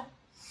 stretch up.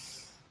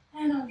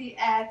 And on the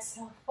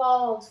exhale,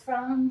 fold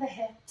from the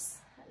hips.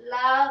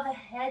 Allow the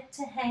head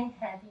to hang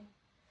heavy.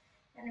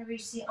 And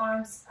reach the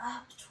arms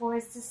up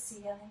towards the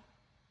ceiling.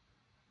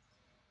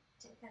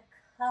 Take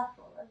a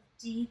couple of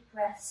deep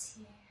breaths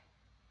here.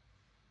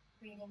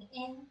 Breathing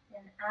in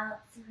and out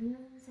through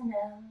the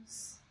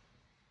nose.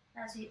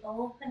 As we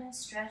open and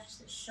stretch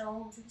the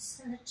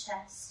shoulders and the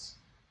chest.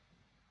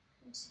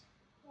 And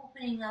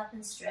opening up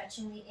and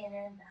stretching the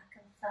inner and back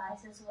of the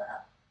thighs as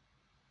well.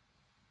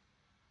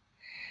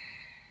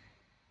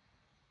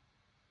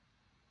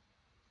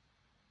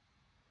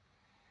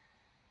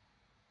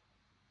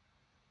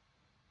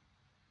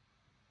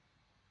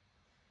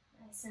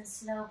 Nice and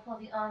slow, pull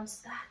the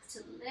arms back to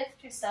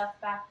lift yourself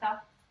back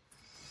up.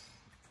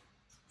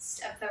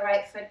 Step the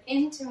right foot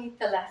in to meet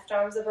the left,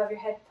 arms above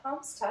your head,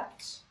 palms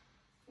touch.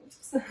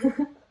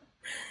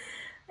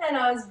 And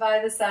arms by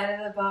the side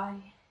of the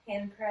body,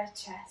 in for a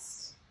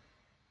chest.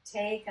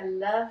 Take a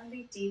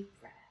lovely deep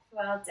breath.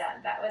 Well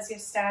done. That was your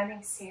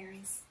standing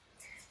series.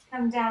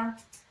 Come down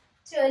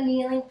to a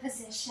kneeling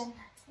position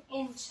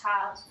in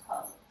child's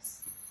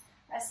pose.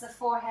 Rest the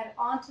forehead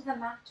onto the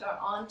mat or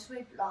onto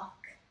a block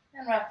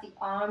and wrap the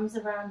arms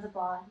around the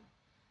body.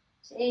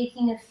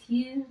 Taking a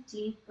few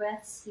deep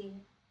breaths here.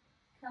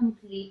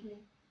 Completely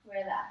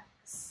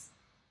relax.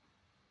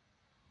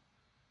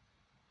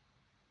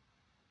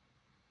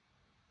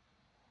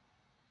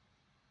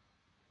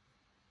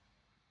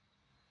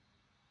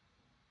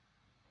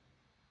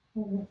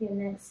 And with your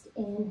next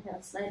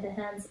inhale, slide the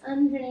hands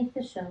underneath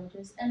the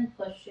shoulders and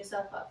push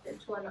yourself up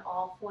into an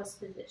all-fours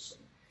position.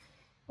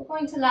 We're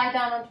going to lie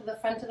down onto the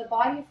front of the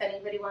body. If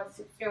anybody wants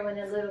to throw in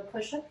a little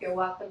push-up, you're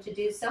welcome to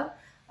do so.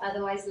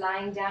 Otherwise,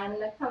 lying down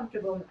in a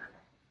comfortable manner.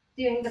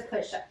 Doing the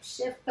push-up.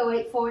 Shift the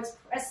weight forwards,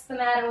 press the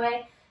mat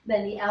away,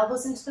 bend the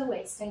elbows into the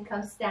waist and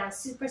comes down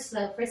super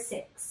slow for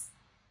 6,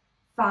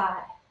 5,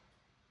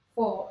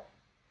 4,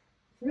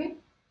 3,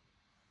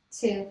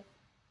 2,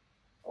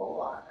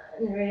 1.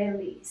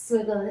 Release.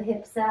 Wiggle the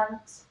hips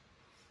out.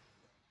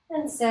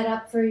 And set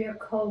up for your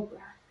cobra.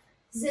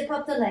 Zip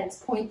up the legs,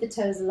 point the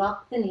toes,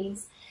 lock the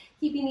knees,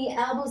 keeping the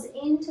elbows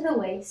into the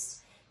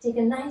waist. Take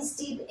a nice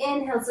deep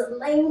inhale to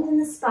lengthen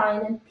the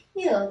spine and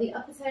peel the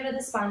upper third of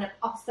the spine up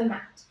off the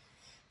mat.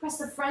 Press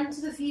the front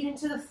of the feet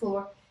into the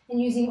floor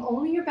and using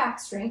only your back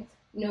strength,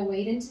 no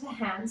weight into the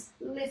hands,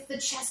 lift the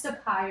chest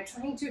up higher,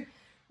 trying to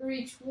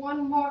reach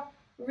one more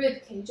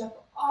rib cage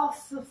up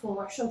off the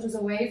floor, shoulders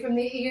away from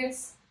the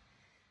ears.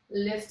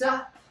 Lift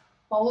up,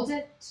 hold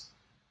it.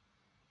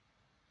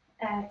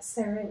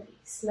 Exhale,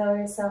 release. Lower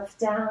yourself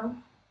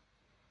down.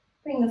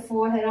 Bring the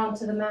forehead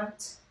onto the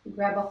mat.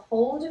 Grab a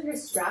hold of your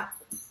strap.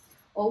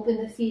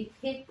 Open the feet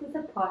hip width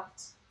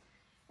apart.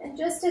 And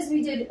just as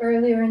we did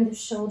earlier in the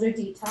shoulder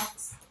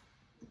detox,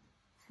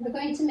 we're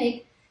going to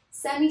make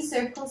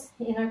semicircles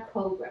in our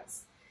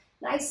cobras.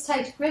 Nice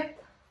tight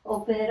grip.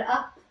 Open it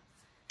up.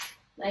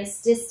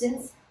 Nice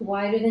distance,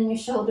 wider than your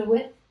shoulder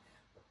width.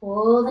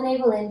 Pull the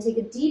navel in. Take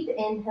a deep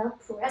inhale.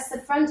 Press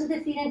the front of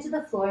the feet into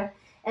the floor.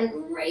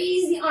 And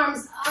raise the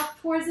arms up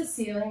towards the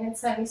ceiling and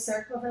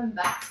semicircle them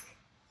back.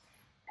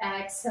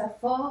 Exhale,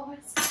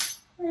 forwards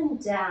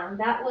and down.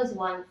 That was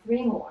 1.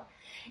 3 more.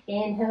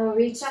 Inhale,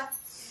 reach up.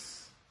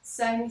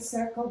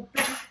 Semicircle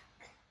back.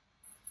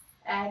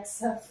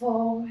 Exhale,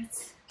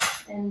 forwards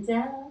and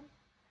down.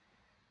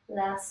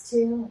 Last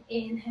 2.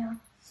 Inhale.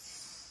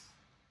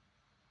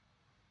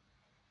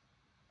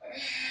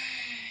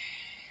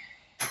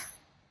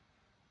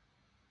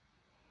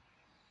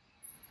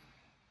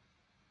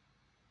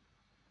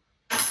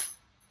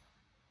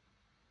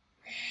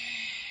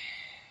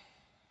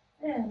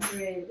 And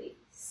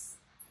release.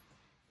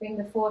 Bring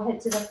the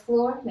forehead to the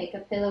floor. Make a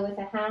pillow with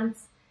the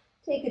hands.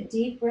 Take a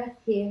deep breath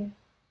here.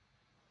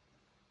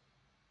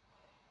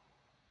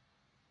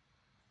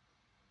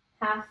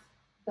 Half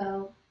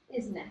bow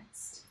is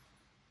next.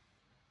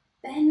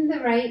 Bend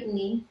the right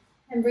knee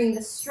and bring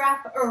the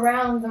strap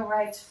around the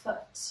right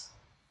foot.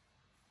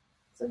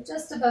 So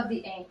just above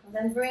the ankle.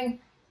 Then bring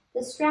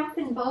the strap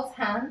in both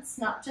hands,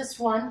 not just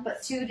one,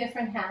 but 2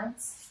 different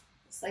hands.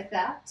 Just like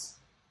that.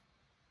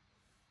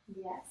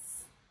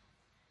 Yes.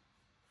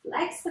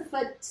 Flex the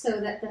foot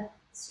so that the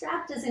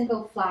strap doesn't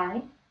go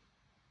flying.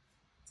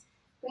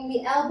 Bring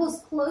the elbows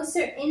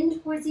closer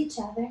in towards each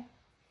other.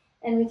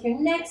 And with your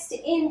next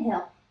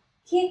inhale,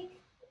 kick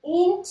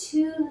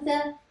into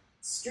the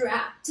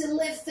strap to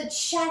lift the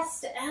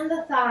chest and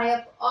the thigh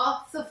up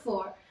off the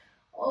floor.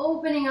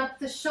 Opening up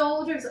the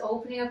shoulders,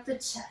 opening up the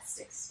chest.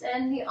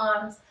 Extend the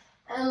arms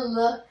and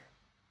look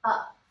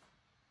up.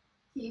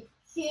 Keep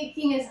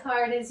kicking as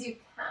hard as you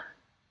can.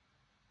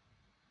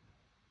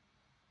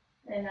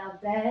 And now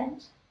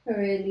bend,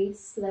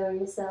 release, lower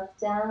yourself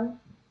down,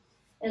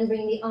 and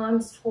bring the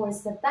arms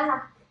towards the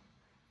back.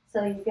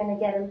 So you're going to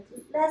get a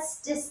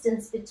less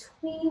distance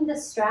between the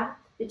strap,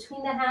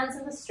 between the hands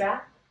and the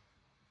strap.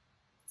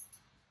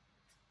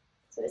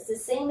 So it's the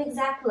same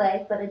exact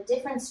leg, but a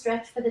different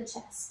stretch for the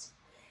chest.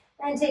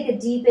 And take a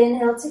deep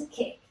inhale to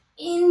kick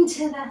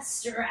into the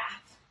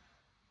strap.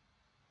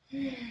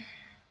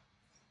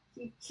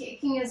 Keep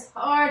kicking as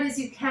hard as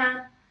you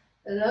can.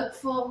 Look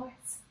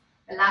forwards.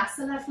 Relax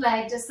the left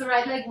leg, just the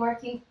right leg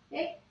working.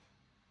 Kick.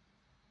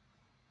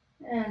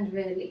 And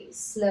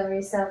release. Lower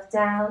yourself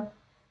down.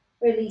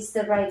 Release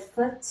the right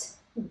foot.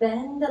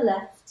 Bend the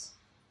left.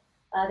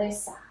 Other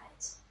side.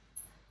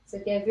 So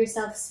give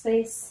yourself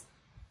space.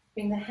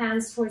 Bring the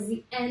hands towards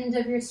the end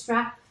of your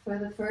strap for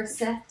the first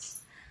set.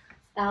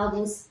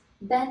 Elbows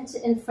bent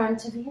in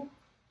front of you.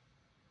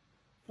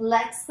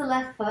 Flex the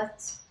left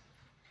foot.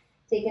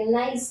 Take a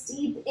nice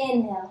deep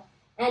inhale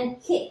and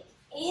kick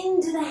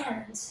into the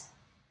hand.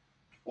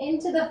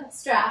 Into the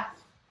strap.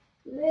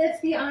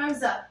 Lift the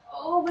arms up.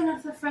 Open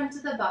up the front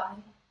of the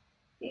body.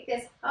 Kick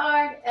as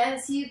hard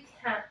as you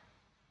can.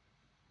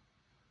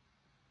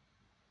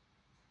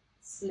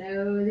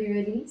 Slowly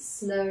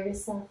release. Lower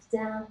yourself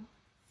down.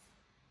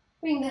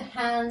 Bring the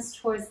hands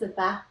towards the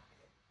back.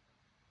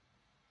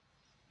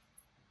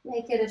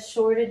 Make it a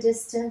shorter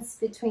distance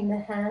between the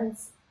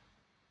hands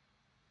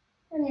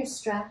and your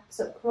strap,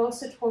 so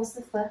closer towards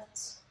the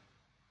foot.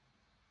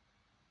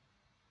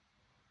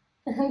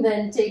 And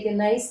then take a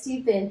nice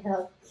deep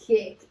inhale,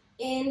 kick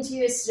into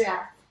your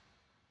strap.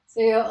 So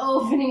you're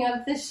opening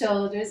up the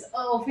shoulders,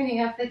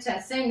 opening up the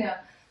chest. I know,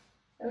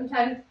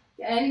 sometimes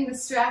getting the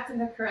strap in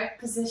the correct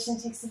position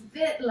takes a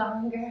bit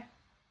longer.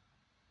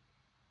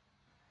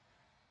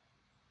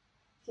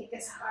 Kick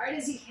as hard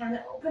as you can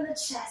to open the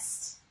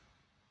chest.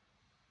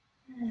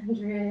 And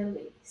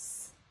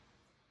release.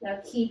 Now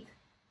keep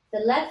the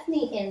left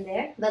knee in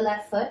there, the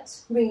left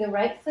foot. Bring the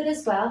right foot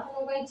as well.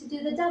 And we're going to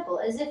do the double,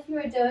 as if you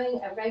were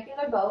doing a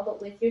regular bow,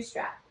 but with your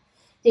strap.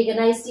 Take a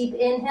nice deep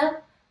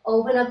inhale.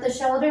 Open up the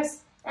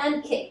shoulders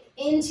and kick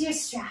into your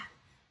strap.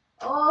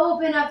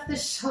 Open up the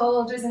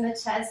shoulders and the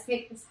chest.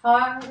 Kick as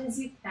hard as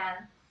you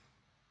can.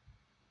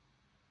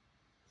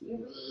 Keep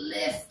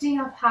lifting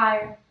up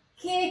higher.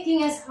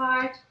 Kicking as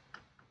hard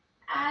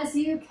as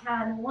you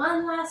can.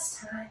 One last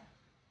time.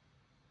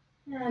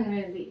 And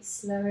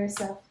release. Lower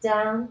yourself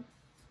down.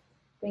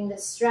 Bring the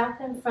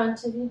strap in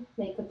front of you.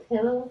 Make a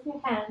pillow with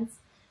your hands.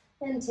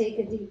 and take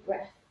a deep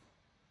breath.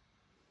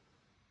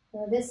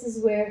 Now this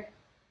is where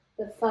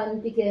the fun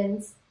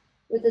begins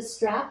with the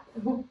strap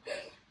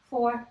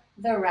for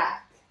the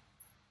rack.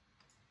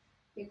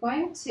 You're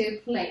going to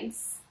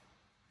place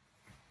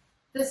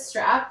the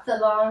strap, the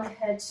long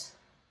edge,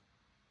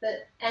 the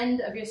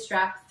end of your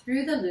strap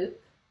through the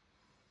loop,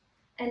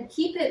 and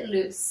keep it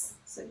loose.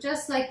 So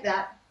just like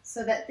that,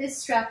 so that this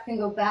strap can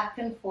go back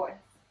and forth.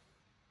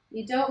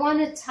 You don't want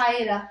to tie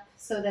it up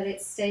so that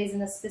it stays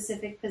in a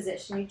specific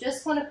position. You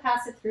just want to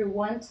pass it through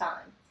one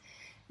time.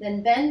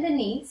 Then bend the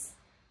knees,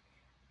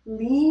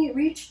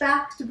 reach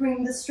back to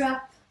bring the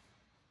strap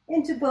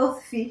into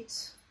both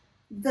feet.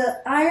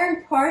 The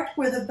iron part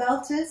where the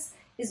belt is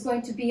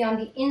going to be on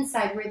the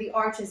inside where the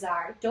arches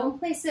are. Don't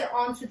place it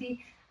onto the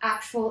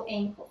actual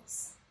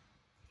ankles.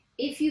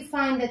 If you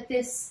find that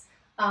this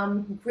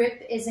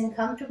grip isn't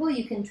comfortable,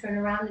 you can turn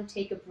around and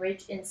take a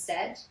bridge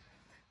instead.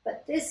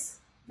 But this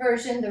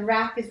version, the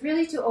rack, is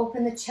really to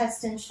open the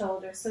chest and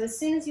shoulders. So as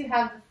soon as you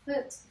have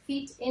the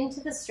feet into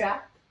the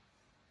strap,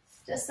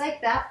 just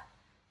like that,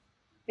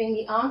 bring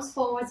the arms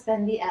forwards,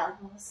 bend the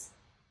elbows.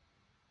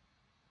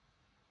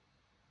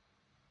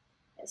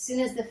 As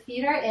soon as the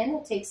feet are in,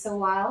 it takes a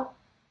while.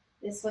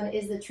 This one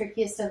is the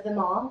trickiest of them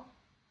all.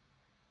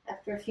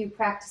 After a few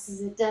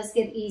practices, it does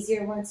get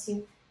easier once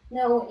you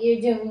know what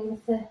you're doing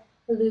with the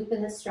loop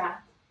and the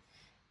strap.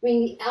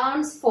 Bring the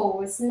arms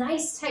forwards,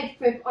 nice tight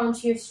grip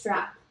onto your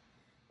strap.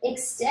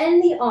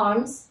 Extend the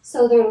arms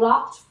so they're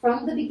locked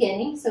from the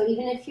beginning. So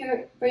even if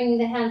you're bringing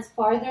the hands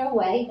farther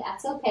away,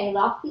 that's okay.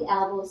 Lock the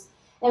elbows.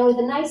 And with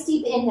a nice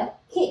deep inhale,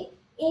 kick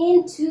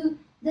into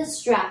the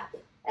strap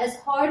as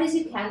hard as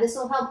you can. This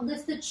will help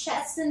lift the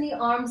chest and the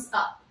arms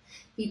up.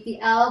 Keep the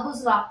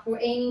elbows locked. We're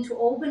aiming to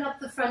open up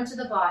the front of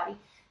the body.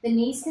 The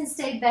knees can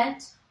stay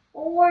bent,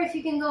 or if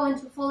you can go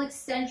into full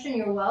extension,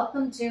 you're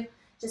welcome to.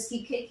 Just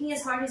keep kicking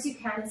as hard as you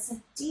can. It's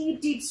a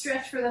deep, deep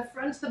stretch for the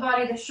front of the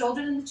body, the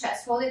shoulders and the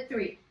chest. Hold it.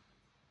 3,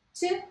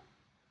 2,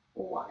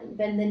 1.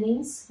 Bend the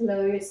knees,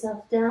 lower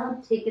yourself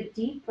down, take a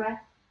deep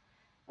breath,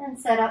 and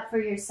set up for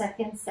your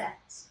second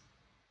set.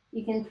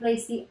 You can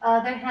place the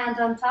other hand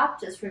on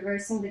top, just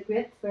reversing the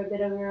grip for a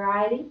bit of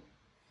variety.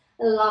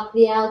 Lock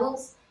the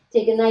elbows,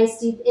 take a nice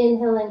deep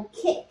inhale and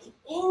kick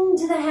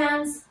into the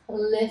hands,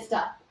 lift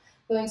up.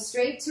 Going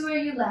straight to where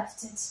you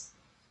left it.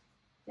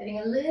 Getting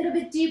a little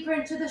bit deeper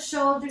into the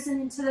shoulders and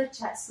into the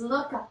chest.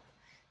 Look up,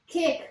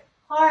 kick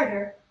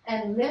harder,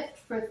 and lift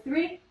for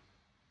 3,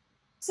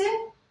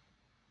 2,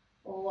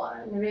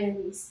 1.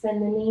 Release.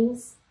 Bend the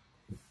knees.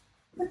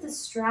 Put the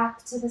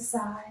strap to the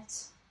side.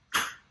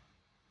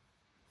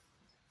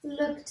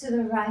 Look to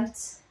the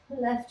right.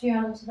 Left your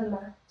arm to the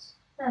mat.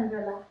 And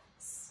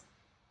relax.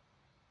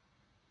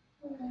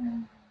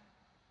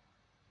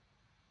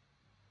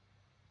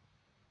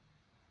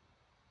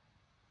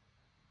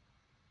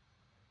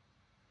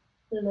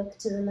 Look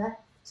to the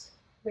left,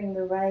 bring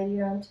the right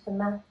ear onto the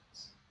mat,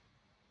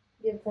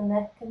 give the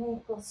neck an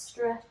equal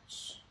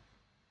stretch,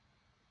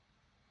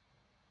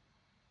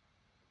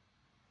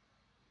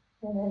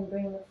 and then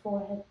bring the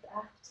forehead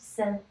back to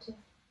center.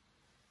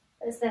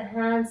 As the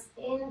hands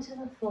into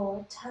the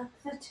floor, tuck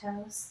the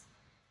toes,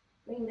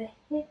 bring the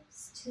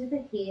hips to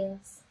the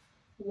heels,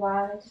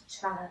 wide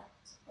child.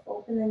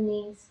 Open the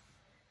knees,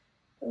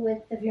 the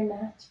width of your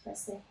mat,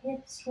 press the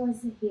hips towards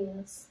the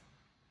heels.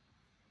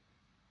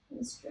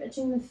 And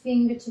stretching the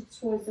fingertips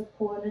towards the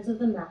corners of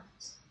the mat,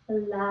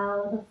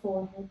 allow the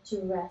forehead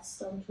to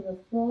rest onto the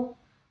floor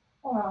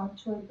or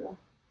onto a block.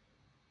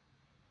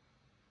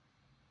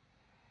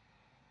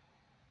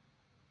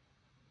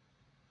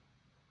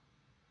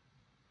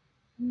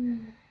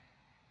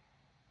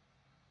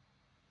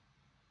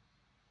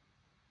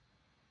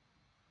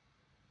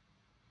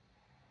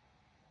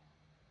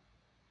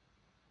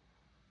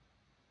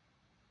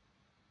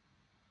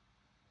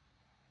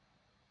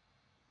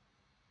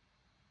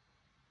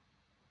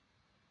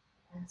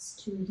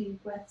 Last 2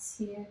 deep breaths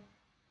here.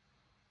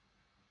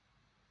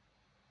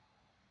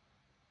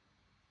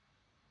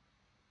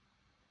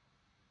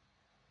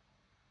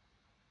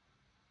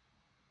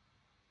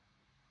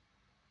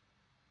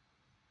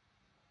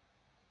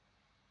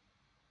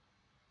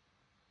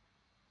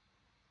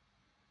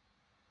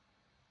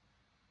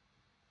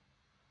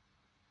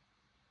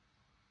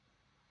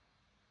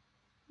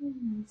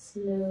 And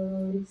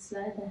slowly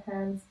slide the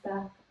hands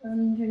back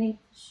underneath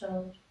the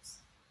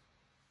shoulders.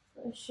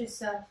 Push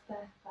yourself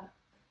back up.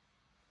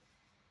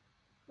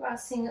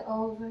 Crossing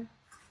over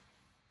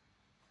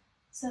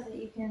so that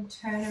you can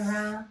turn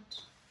around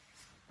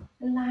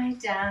and lie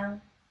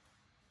down.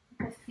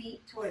 The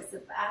feet towards the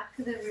back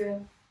of the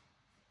room.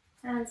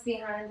 Hands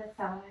behind the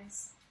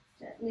thighs.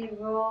 Gently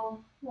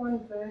roll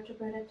one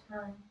vertebra at a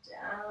time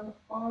down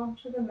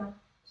onto the mat.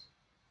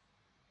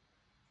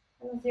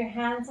 And with your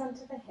hands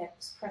onto the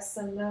hips, press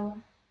the lower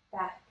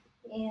back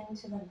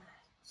into the mat.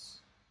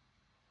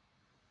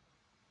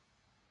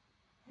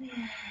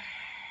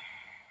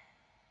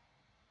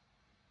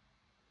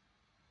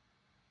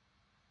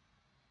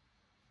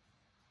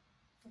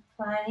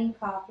 Reclining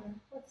cobbler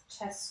with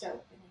chest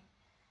opening.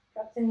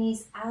 Drop the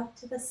knees out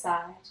to the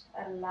side.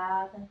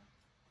 Allow the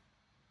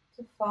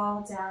to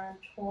fall down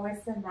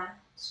towards the mat.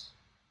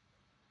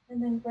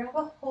 And then grab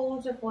a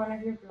hold of one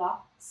of your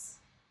blocks.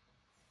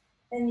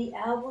 Bend the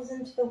elbows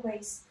into the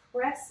waist.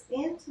 Press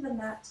into the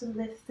mat to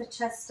lift the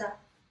chest up.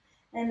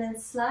 And then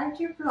slide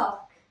your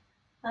block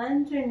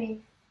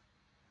underneath,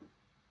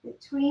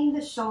 between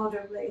the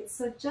shoulder blades.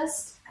 So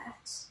just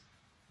at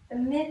the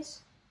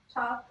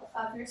mid-top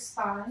of your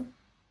spine.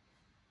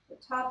 The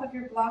top of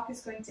your block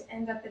is going to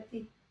end up at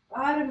the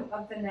bottom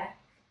of the neck.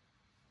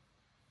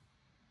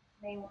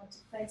 You may want to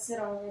place it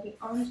already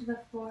onto the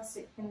floor so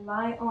you can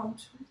lie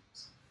onto it.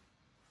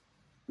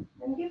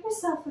 And give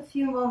yourself a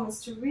few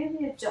moments to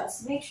really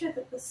adjust. Make sure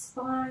that the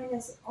spine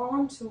is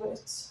onto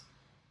it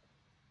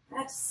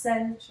at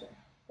center.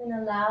 Then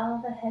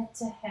allow the head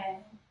to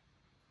hang.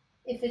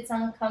 If it's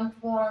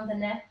uncomfortable on the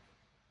neck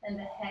and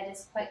the head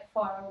is quite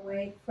far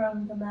away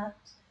from the mat,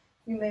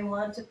 you may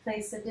want to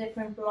place a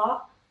different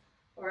block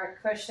or a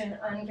cushion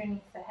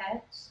underneath the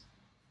head.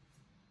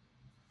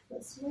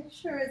 Just make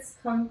sure it's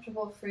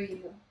comfortable for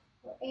you.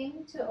 We're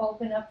aiming to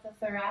open up the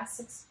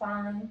thoracic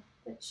spine,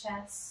 the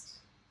chest.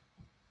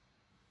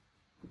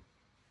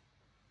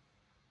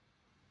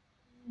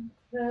 And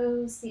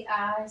close the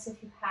eyes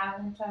if you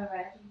haven't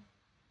already.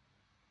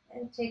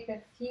 And take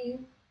a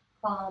few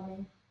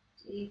calming,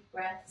 deep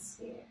breaths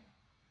here.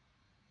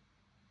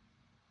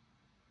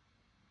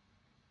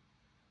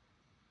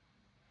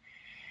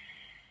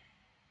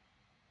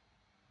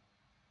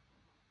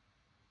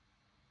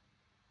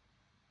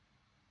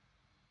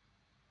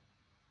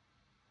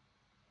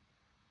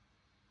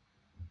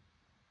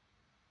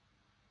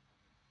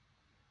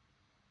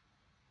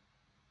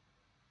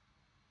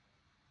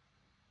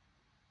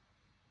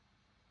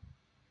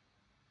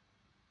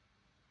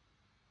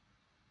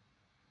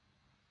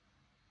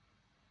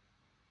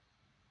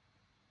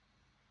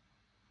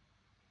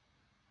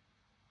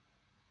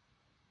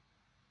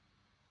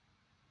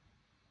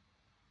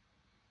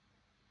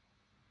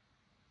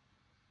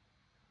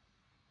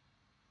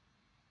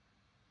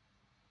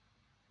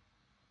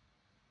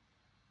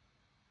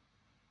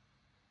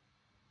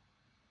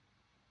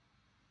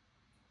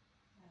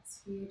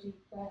 Last few deep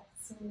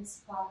breaths in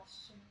this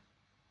posture.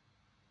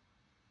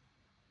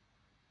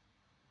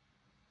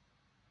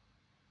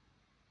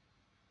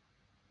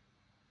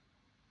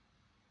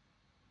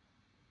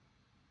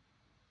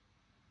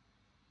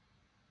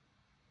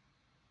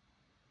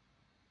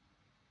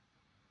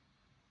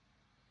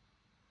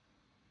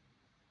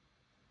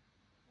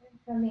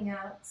 Coming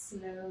out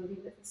slowly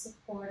with the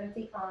support of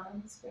the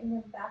arms, bring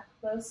them back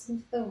close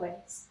into the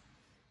waist.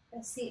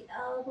 Press the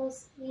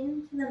elbows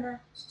into the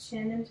mat,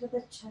 chin into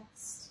the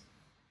chest.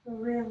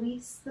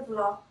 Release the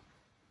block.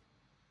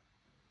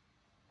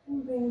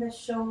 And bring the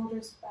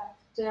shoulders back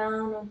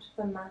down onto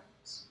the mat.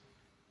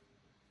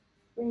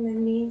 Bring the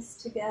knees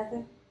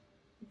together.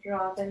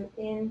 Draw them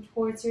in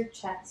towards your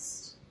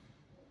chest.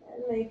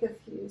 And make a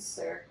few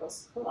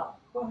circles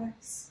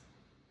clockwise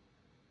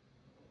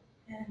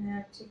and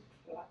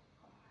anti-clockwise.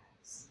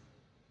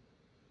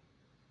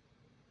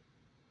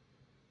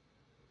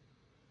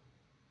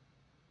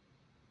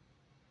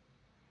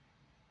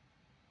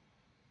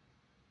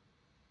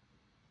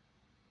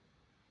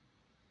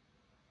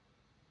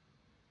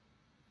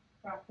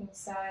 Rocking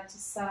side to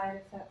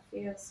side if that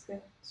feels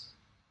good.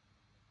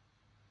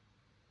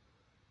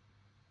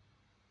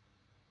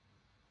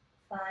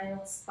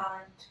 Final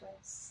spine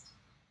twist.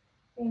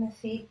 Bring the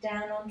feet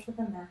down onto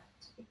the mat.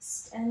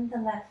 Extend the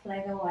left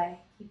leg away.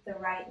 Keep the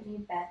right knee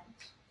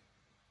bent.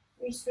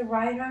 Reach the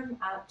right arm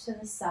out to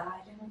the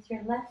side, and with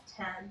your left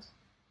hand,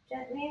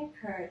 gently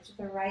encourage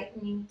the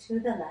right knee to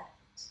the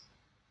left.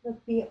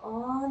 Look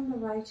beyond the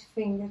right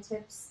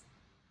fingertips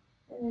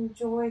and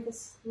enjoy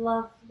this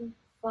lovely,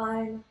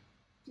 final,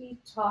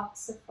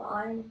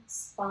 detoxifying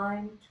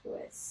spine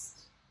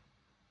twist.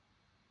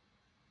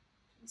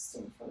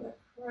 Twisting from the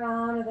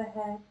crown of the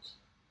head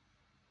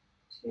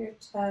to your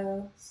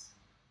toes.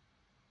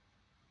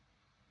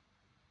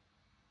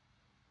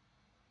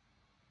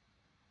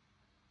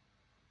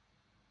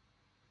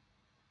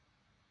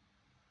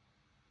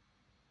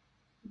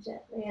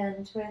 Gently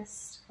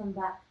untwist, come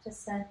back to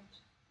center.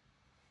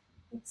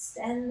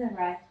 Extend the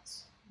right,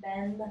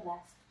 bend the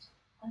left,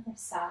 other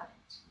side.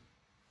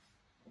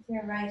 With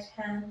your right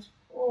hand,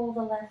 pull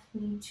the left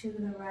knee to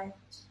the right.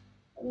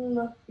 And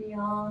look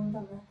beyond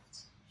the left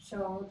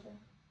shoulder.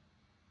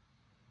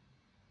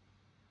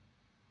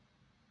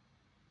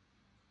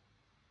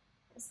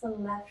 Press the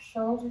left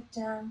shoulder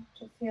down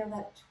to feel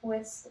that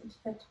twist into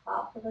the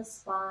top of the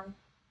spine.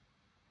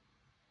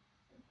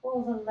 And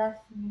pull the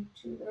left knee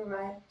to the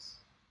right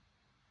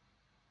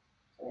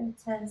to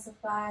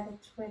intensify the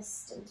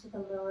twist into the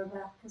lower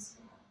back as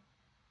well.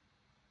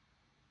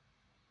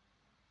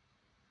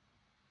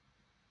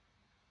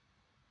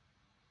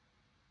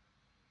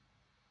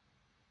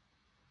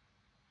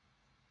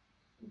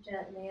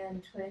 Gently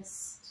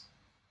untwist.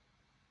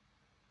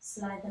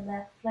 Slide the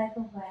left leg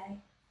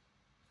away.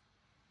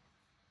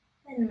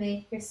 And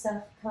make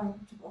yourself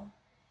comfortable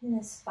in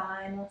this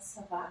final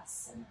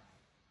Savasana.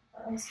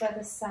 Arms by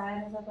the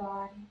side of the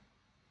body.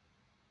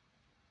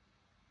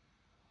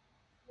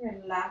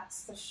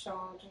 Relax the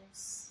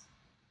shoulders,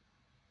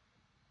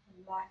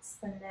 relax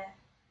the neck,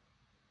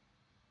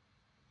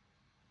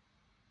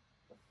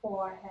 the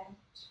forehead,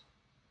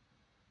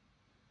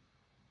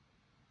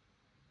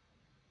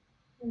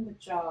 and the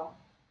jaw.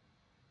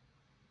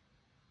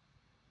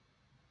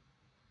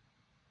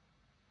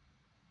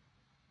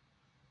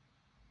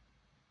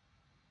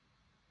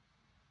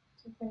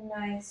 Take a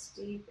nice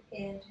deep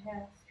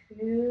inhale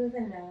through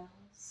the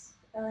nose,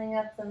 filling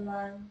up the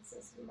lungs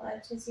as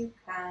much as you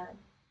can.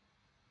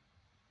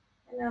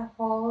 And now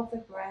hold the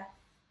breath,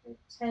 the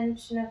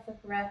tension of the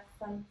breath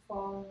on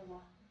full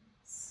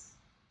lungs.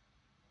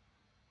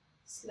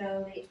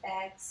 Slowly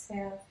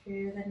exhale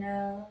through the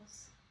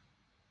nose,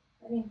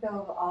 letting go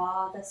of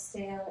all the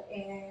stale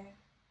air.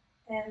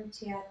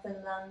 Empty out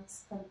the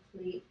lungs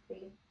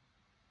completely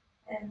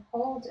and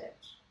hold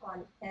it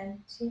on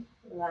empty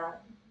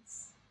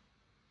lungs.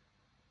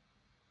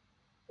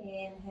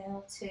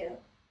 Inhale 2,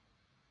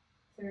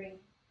 3,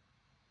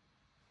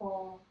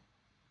 4,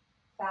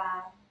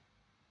 5,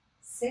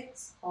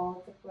 6.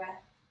 Hold the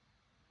breath.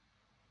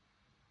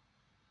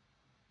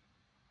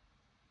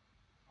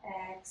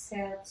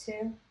 Exhale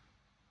 2,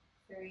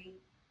 3,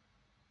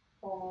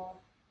 4,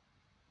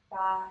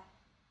 5,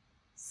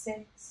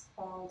 6.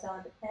 Hold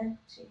on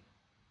empty.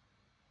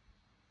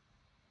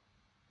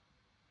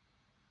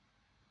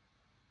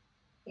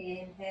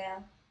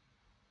 Inhale.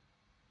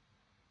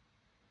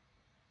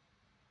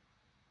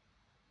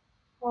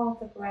 Hold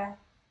the breath.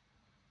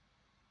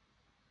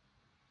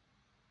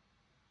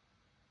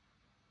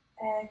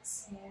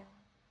 Exhale.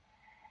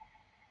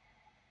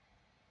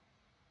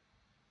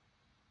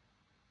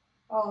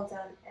 Hold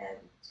on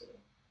empty.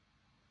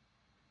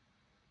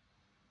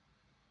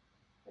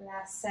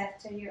 Last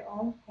set at your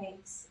own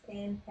pace.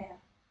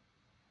 Inhale.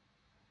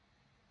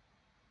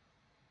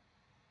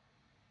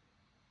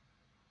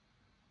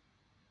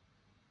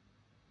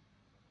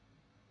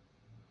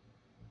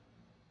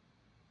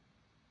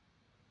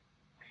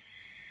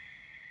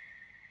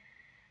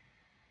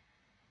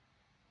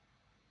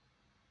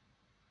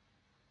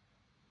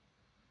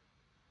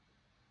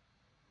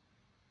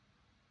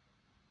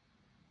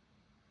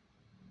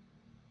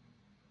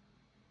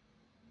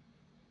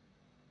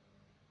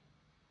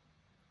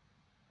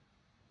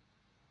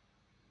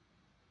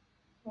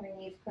 When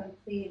you've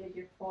completed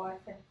your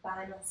fourth and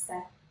final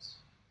set,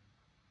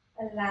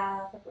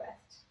 allow the breath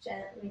to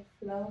gently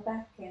flow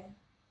back in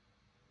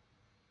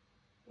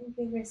and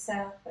give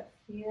yourself a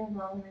few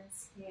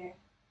moments here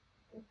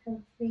in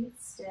complete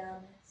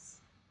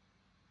stillness,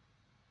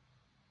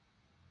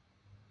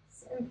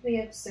 simply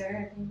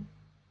observing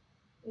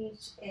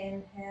each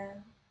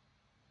inhale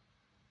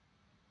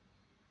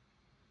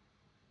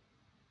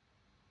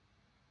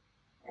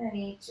and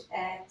each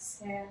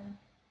exhale.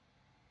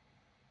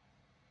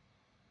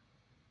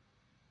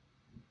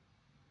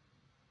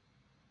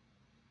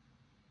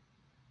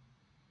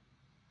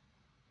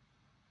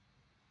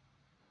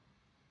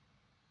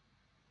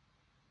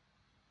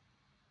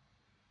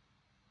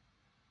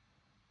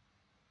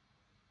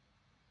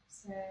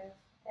 Observe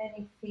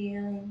any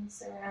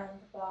feelings around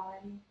the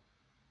body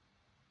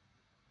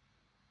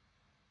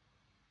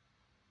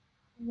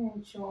and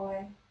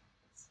enjoy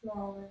this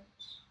moment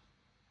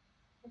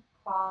of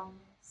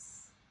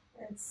calmness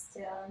and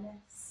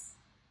stillness.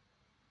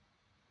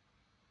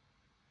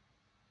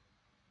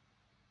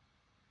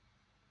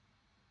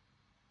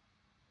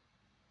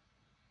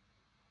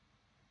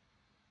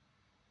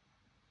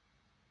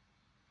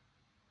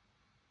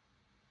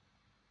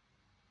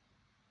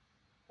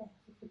 Thank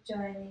you for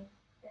joining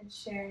and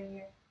sharing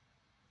your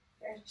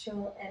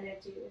virtual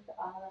energy with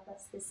all of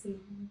us this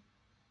evening.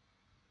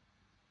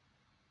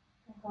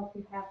 I hope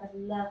you have a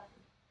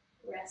lovely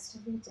rest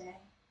of your day.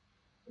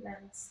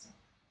 Namaste.